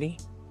those already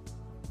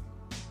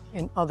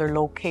in other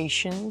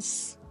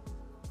locations.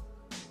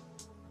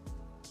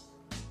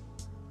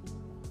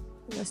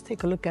 Let's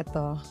take a look at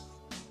all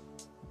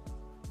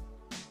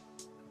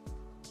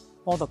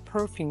the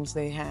perfumes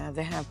they have.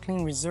 They have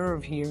Clean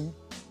Reserve here.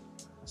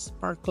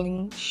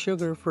 Sparkling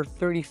Sugar for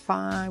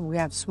 $35. We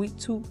have Sweet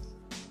Tooth.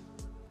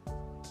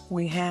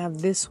 We have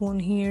this one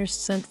here,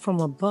 Scent From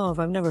Above.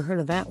 I've never heard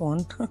of that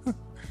one.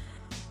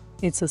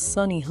 It's a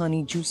Sunny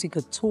Honey Juicy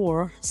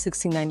Couture,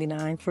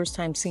 $16.99. First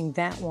time seeing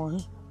that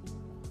one.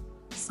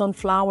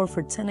 Sunflower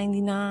for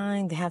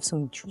 $10.99. They have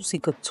some Juicy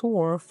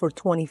Couture for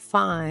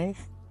 $25.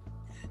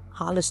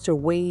 Hollister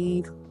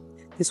Wave.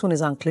 This one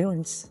is on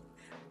clearance.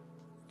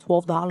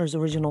 $12,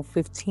 original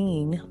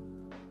 $15.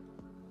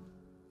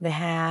 They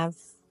have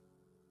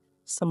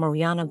some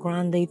Ariana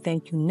Grande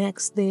Thank You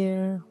Next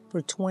there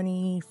for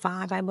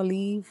 $25, I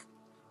believe.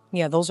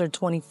 Yeah, those are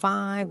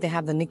 $25. They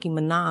have the Nicki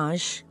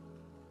Minaj.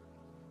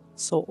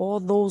 So all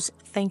those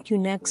Thank You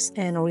Next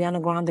and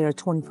Ariana Grande are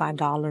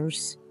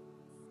 $25.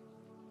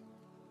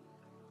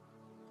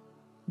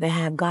 They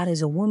have God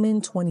Is a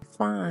Woman,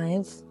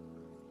 $25.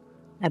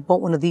 I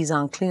bought one of these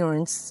on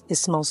clearance. It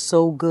smells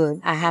so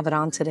good. I have it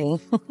on today.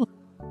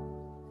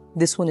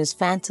 This one is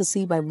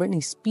Fantasy by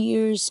Britney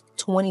Spears,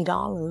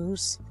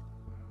 $20.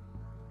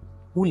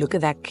 Ooh, look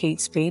at that Kate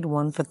Spade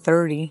one for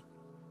 $30.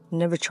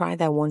 Never tried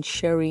that one.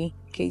 Sherry,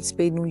 Kate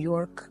Spade, New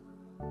York.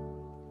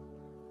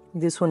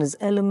 This one is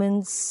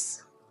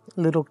Elements.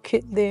 Little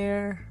kit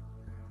there.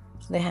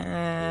 They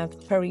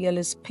have Perry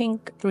Ellis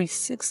Pink,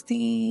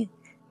 $360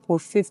 for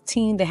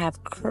 $15. They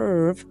have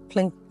Curve,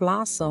 Pink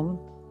Blossom.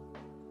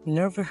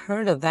 Never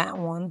heard of that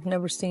one.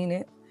 Never seen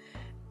it.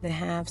 They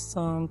have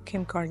some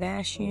Kim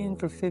Kardashian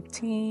for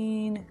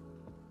 $15.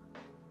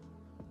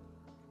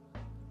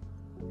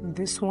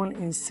 This one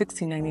is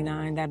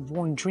 $16.99. That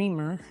Born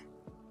Dreamer.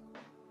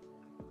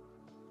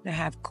 They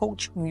have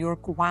Coach New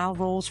York Wild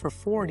Rose for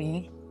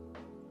 $40.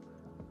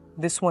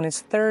 This one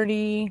is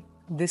 $30.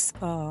 This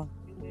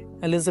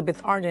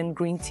Elizabeth Arden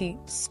Green Tea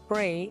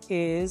Spray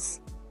is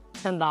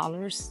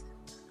 $10.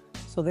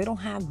 So they don't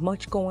have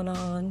much going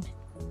on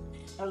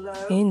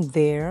in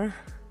there.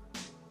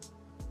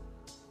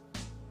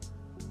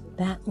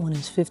 That one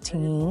is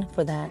 $15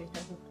 for that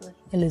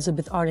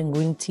Elizabeth Arden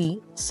Green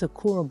Tea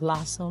Sakura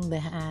Blossom. They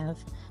have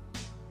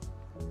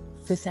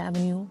Fifth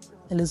Avenue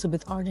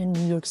Elizabeth Arden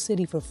New York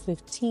City for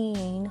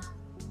 $15.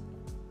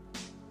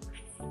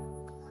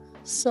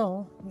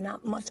 So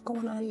not much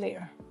going on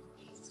there.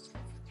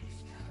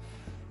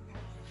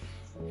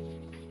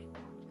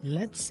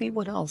 Let's see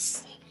what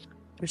else.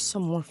 There's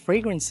some more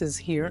fragrances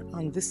here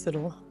on this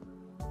little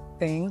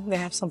thing. They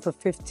have some for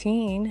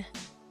 $15.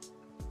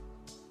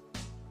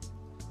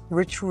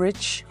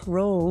 Rich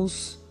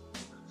Rose.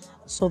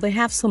 So they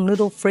have some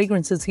little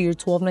fragrances here,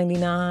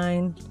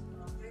 $12.99.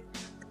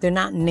 They're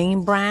not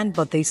name brand,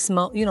 but they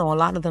smell, you know, a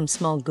lot of them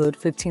smell good,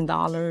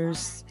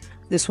 $15.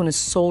 This one is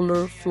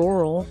Solar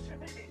Floral.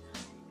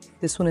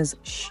 This one is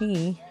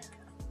She.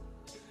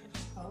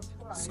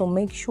 So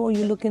make sure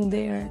you look in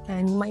there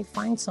and you might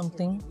find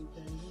something.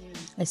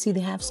 I see they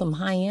have some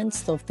high-end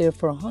stuff there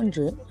for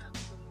 $100.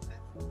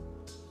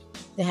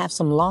 They have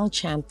some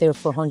Longchamp there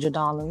for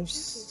 $100.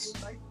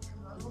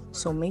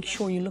 So make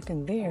sure you look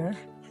in there.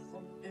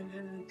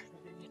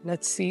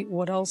 Let's see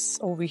what else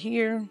over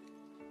here.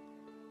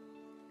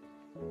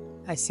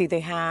 I see they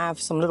have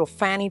some little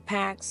fanny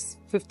packs,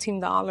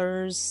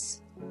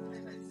 $15.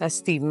 That's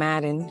Steve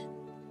Madden.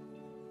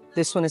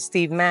 This one is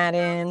Steve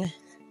Madden,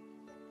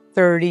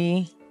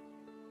 $30.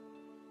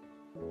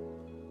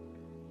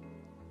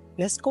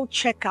 Let's go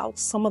check out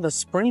some of the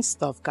spring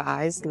stuff,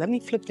 guys. Let me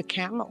flip the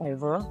camera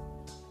over.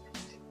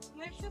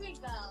 Where should we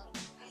go?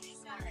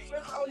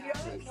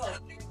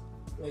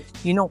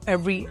 You know,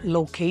 every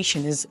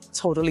location is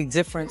totally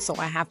different, so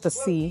I have to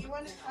see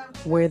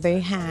where they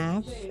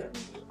have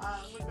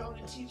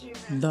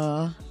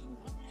the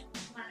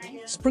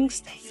spring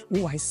stuff.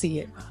 Oh, I see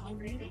it.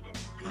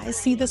 I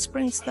see the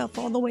spring stuff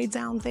all the way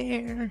down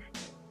there.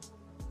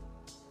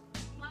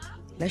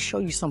 Let's show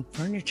you some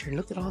furniture.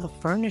 Look at all the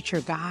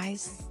furniture,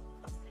 guys.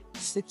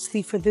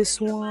 $60 for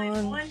this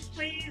one.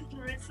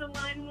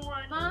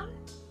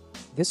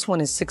 This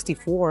one is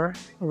 $64,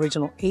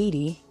 original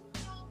 $80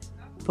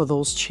 for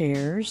those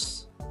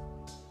chairs.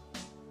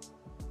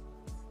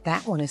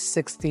 That one is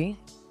 $60.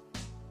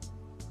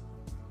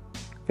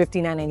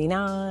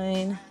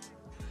 $59.99.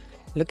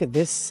 Look at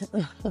this.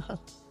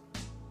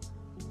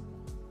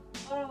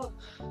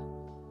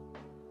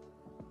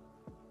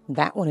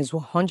 That one is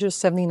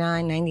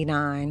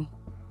 $179.99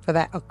 for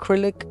that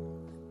acrylic.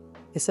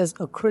 It says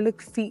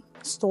acrylic feet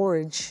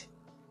storage.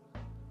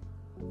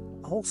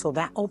 Oh, so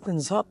that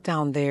opens up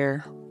down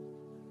there.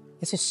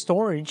 It's a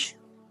storage.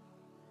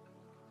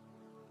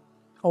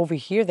 Over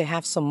here, they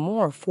have some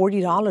more.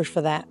 $40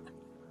 for that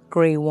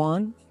gray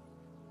one.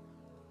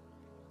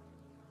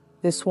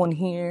 This one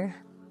here,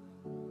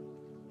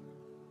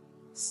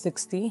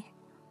 $60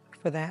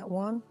 for that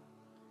one.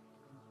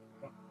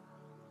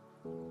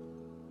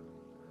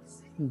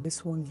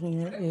 This one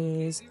here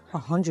is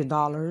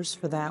 $100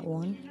 for that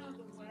one.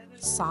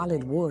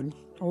 Solid wood.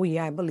 Oh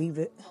yeah, I believe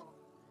it.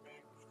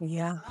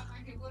 Yeah,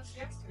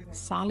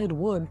 solid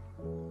wood.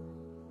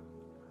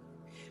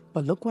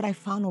 But look what I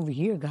found over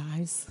here,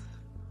 guys.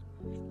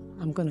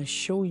 I'm gonna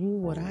show you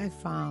what I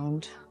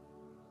found.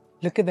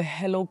 Look at the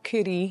Hello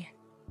Kitty.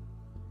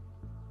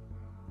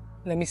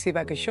 Let me see if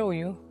I can show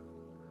you,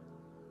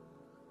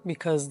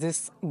 because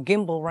this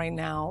gimbal right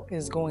now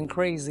is going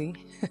crazy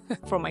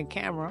for my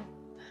camera.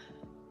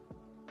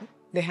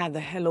 They had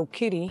the Hello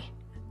Kitty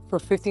for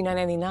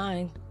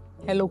 $59.99.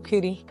 Hello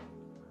Kitty.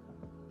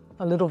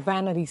 a little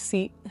vanity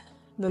seat.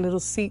 The little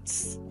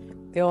seats,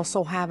 they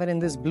also have it in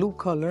this blue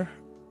color.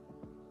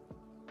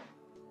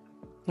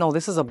 No,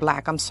 this is a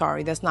black. I'm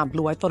sorry, that's not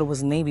blue. I thought it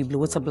was navy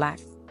blue. It's a black.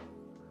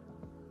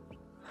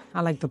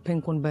 I like the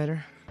pink one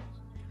better.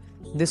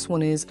 This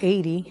one is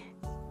 $80.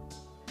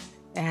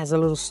 It has a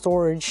little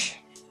storage.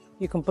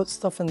 You can put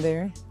stuff in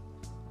there.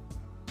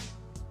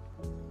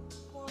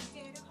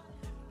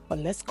 But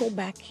let's go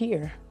back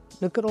here.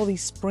 Look at all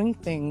these spring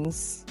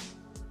things.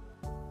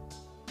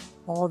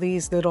 All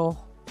these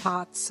little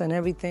pots and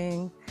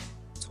everything.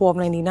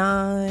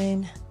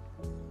 $12.99.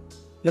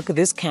 Look at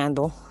this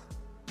candle.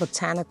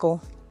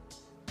 Botanical.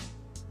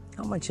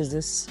 How much is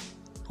this?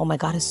 Oh my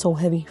God, it's so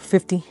heavy.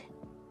 $50.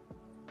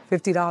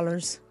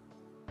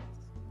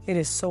 It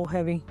is so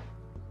heavy.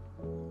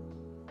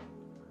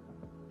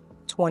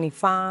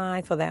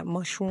 $25 for that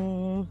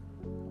mushroom.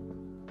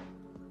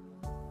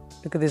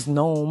 Look at this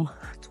gnome.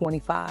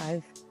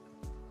 $25.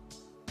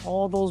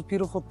 All those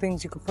beautiful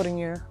things you could put in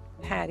your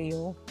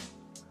patio.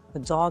 The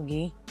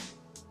doggy.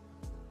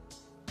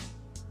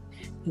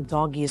 The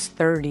doggy is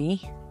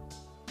 $30.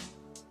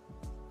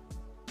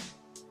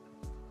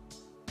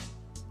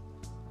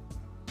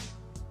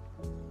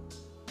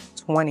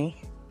 $20.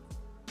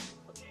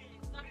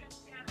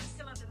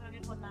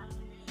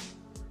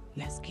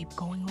 Let's keep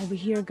going over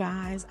here,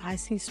 guys. I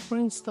see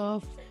spring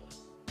stuff.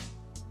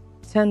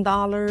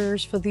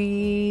 $10 for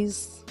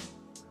these.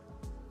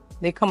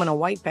 They come in a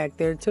white back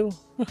there too.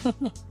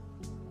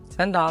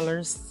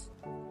 $10.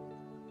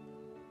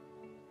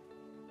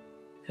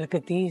 Look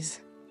at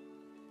these.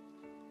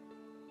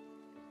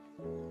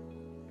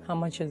 How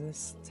much is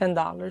this?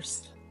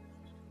 $10.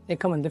 They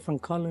come in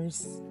different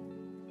colors.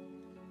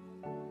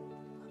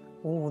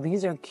 Oh,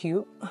 these are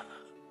cute.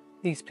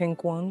 These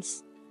pink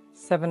ones.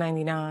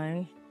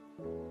 $7.99.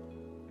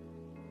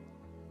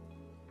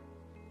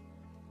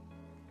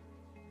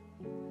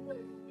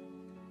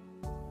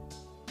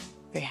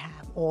 They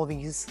have all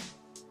these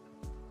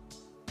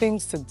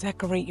things to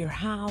decorate your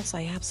house.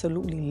 I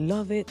absolutely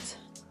love it.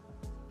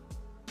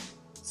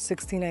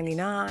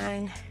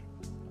 $16.99.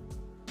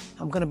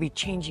 I'm gonna be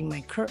changing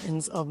my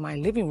curtains of my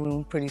living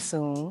room pretty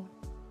soon.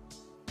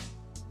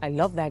 I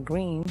love that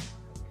green.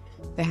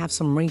 They have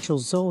some Rachel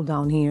Zoe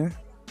down here.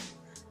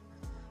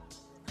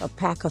 A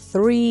pack of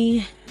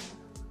 3.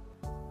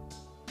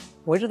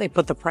 Where do they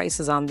put the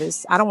prices on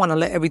this? I don't want to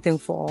let everything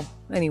fall.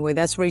 Anyway,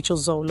 that's Rachel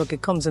Zoe. Look,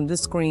 it comes in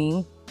this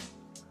green.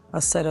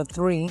 A set of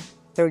 3,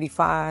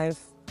 $35.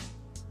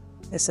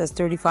 It says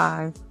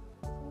 $35.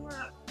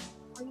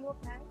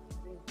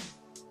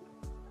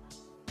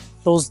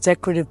 Those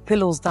decorative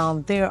pillows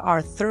down there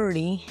are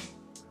 $30.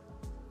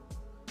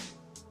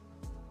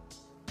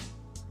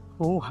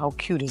 Oh, how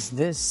cute is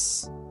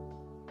this?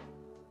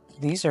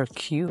 These are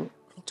cute.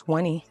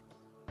 $20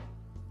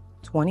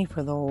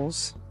 for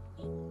those.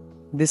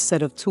 This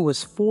set of 2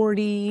 is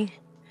 $40.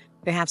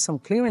 They have some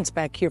clearance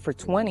back here for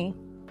 $20.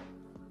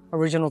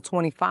 Original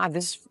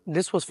 $25.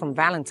 This was from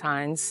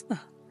Valentine's.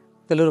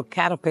 The little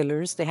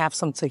caterpillars. They have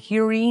some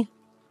Tahiri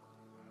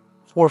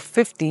for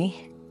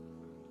 $50.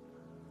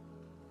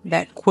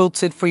 That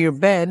quilted for your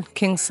bed,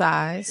 king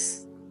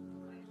size.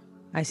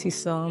 I see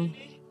some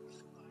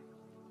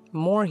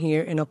more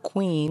here in a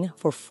queen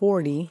for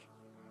 $40.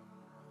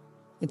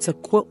 It's a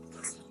quilt.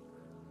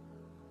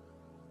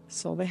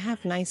 So they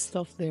have nice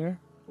stuff there.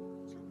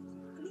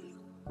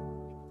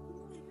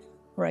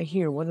 Right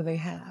here, what do they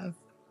have?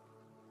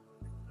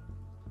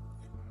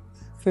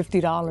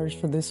 $50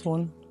 for this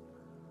one.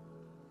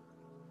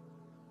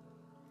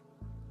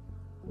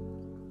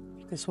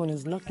 This one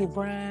is Lucky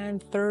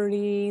Brand,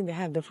 $30. They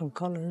have different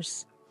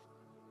colors.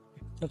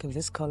 Look at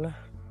this color.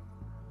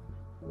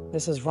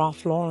 This is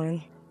Ralph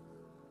Lauren.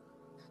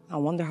 I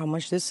wonder how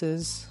much this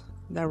is.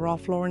 That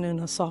Ralph Lauren in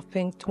a soft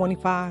pink,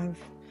 $25.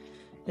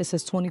 It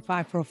says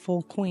 $25 for a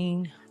full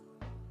queen.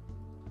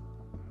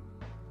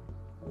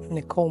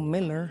 Nicole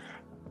Miller.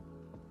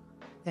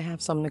 They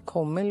have some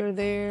Nicole Miller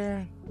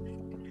there.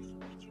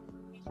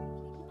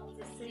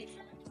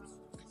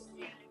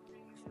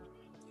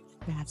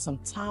 They have some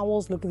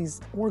towels. Look at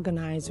these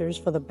organizers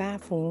for the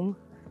bathroom.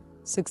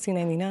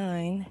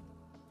 $16.99.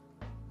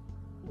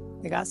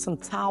 They got some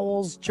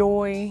towels,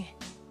 Joy.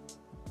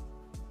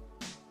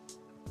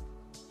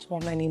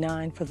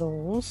 $12.99 for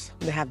those.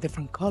 They have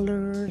different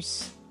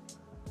colors.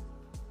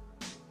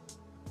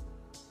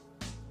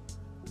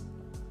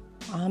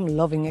 I'm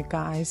loving it,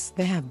 guys.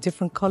 They have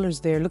different colors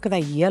there. Look at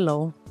that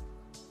yellow.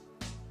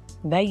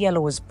 That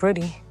yellow is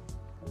pretty.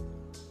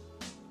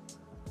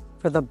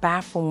 For the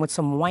bathroom with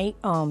some white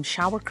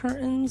shower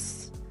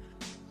curtains.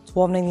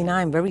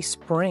 $12.99, very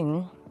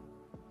spring.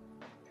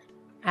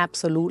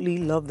 Absolutely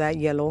love that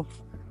yellow.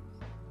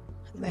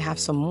 They have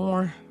some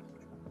more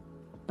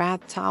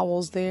bath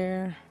towels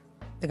there.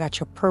 They got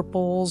your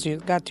purples, you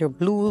got your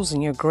blues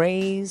and your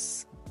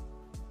grays.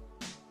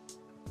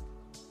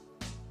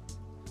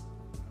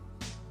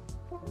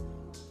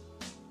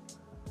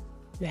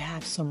 They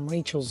have some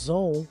Rachel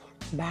Zoe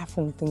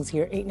bathroom things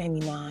here,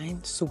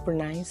 $8.99, super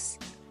nice.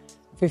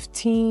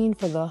 $15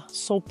 for the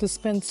soap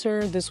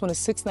dispenser. This one is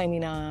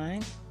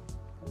 $6.99.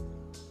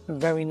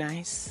 Very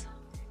nice.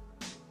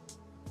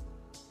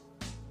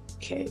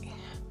 Okay.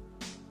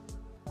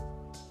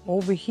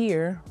 Over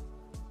here,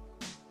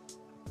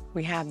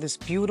 we have this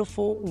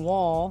beautiful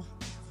wall.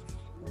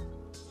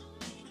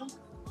 Look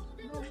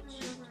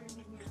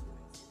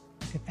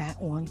at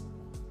that one.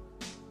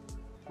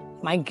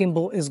 My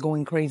gimbal is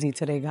going crazy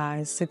today,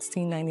 guys.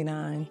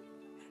 $16.99.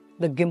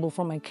 The gimbal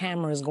for my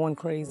camera is going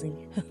crazy.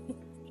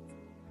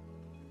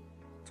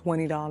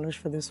 $20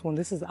 for this one.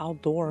 This is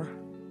outdoor.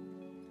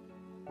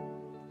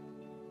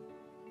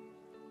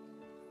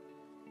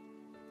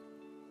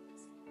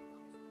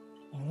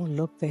 Oh,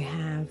 look, they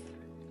have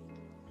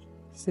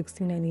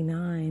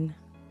 $16.99.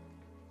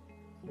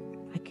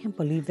 I can't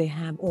believe they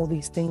have all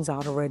these things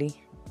out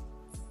already.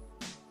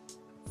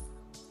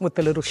 With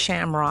the little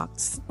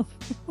shamrocks.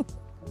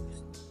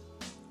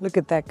 Look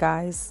at that,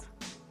 guys.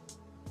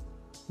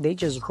 They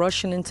just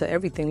rushing into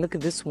everything. Look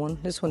at this one.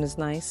 This one is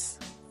nice.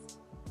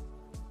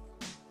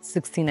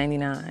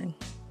 $16.99.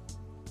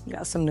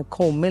 Got some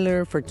Nicole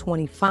Miller for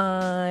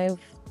 $25.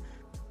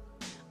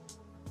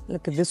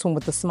 Look at this one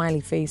with the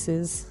smiley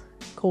faces.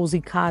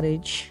 Cozy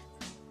Cottage,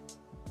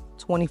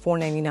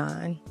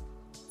 $24.99.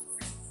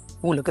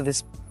 Oh, look at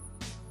this.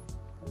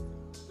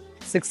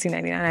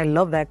 $16.99. I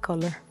love that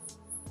color.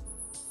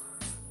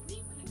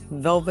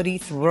 Velvety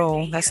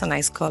Throw. That's a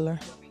nice color.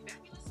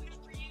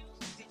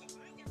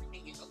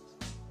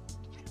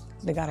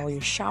 They got all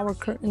your shower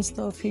curtain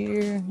stuff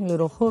here.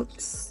 Little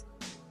hooks.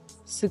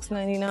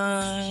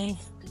 $6.99.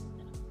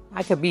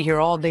 I could be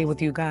here all day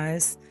with you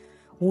guys.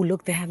 Oh,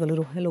 look, they have a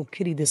little Hello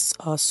Kitty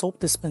soap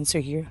dispenser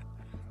here.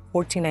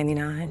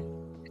 $14.99.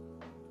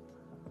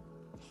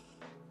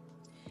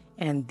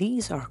 And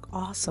these are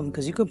awesome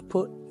because you could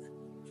put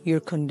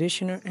your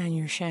conditioner and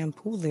your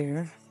shampoo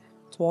there.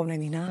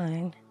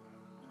 $12.99.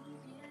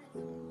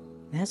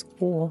 That's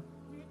cool.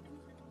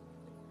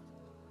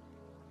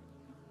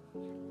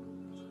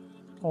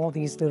 All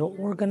these little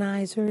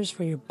organizers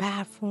for your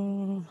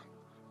bathroom.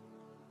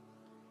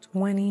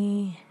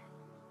 $20.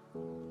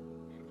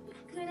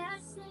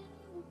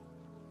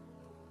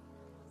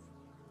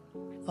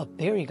 Up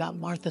there you got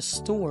Martha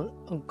Stewart,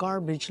 a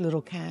garbage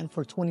little can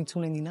for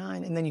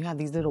 $22.99. And then you have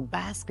these little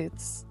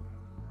baskets.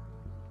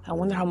 I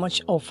wonder how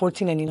much, oh,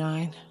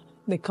 $14.99.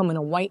 They come in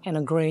a white and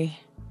a gray.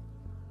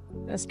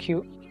 That's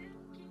cute.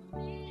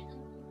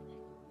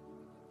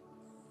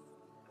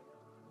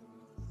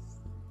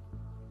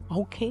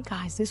 Okay,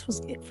 guys, this was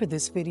it for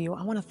this video.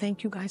 I want to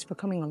thank you guys for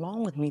coming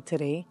along with me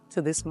today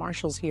to this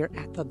Marshall's here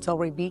at the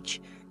Delray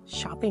Beach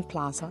Shopping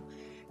Plaza.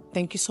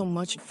 Thank you so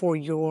much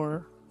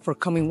for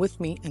coming with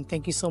me, and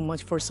thank you so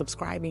much for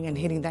subscribing and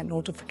hitting that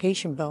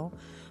notification bell.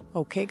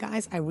 Okay,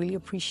 guys, I really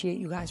appreciate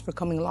you guys for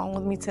coming along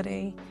with me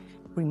today.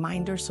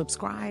 Reminder,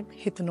 subscribe,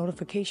 hit the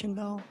notification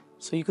bell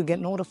so you could get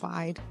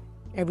notified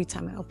every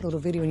time I upload a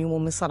video and you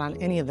won't miss out on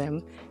any of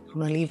them. I'm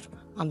gonna leave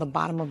on the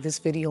bottom of this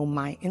video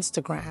my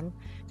Instagram,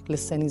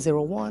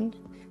 Lisseni01,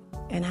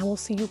 and I will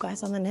see you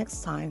guys on the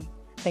next time.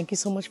 Thank you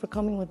so much for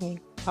coming with me.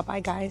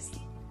 Bye-bye, guys.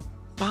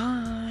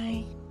 Bye.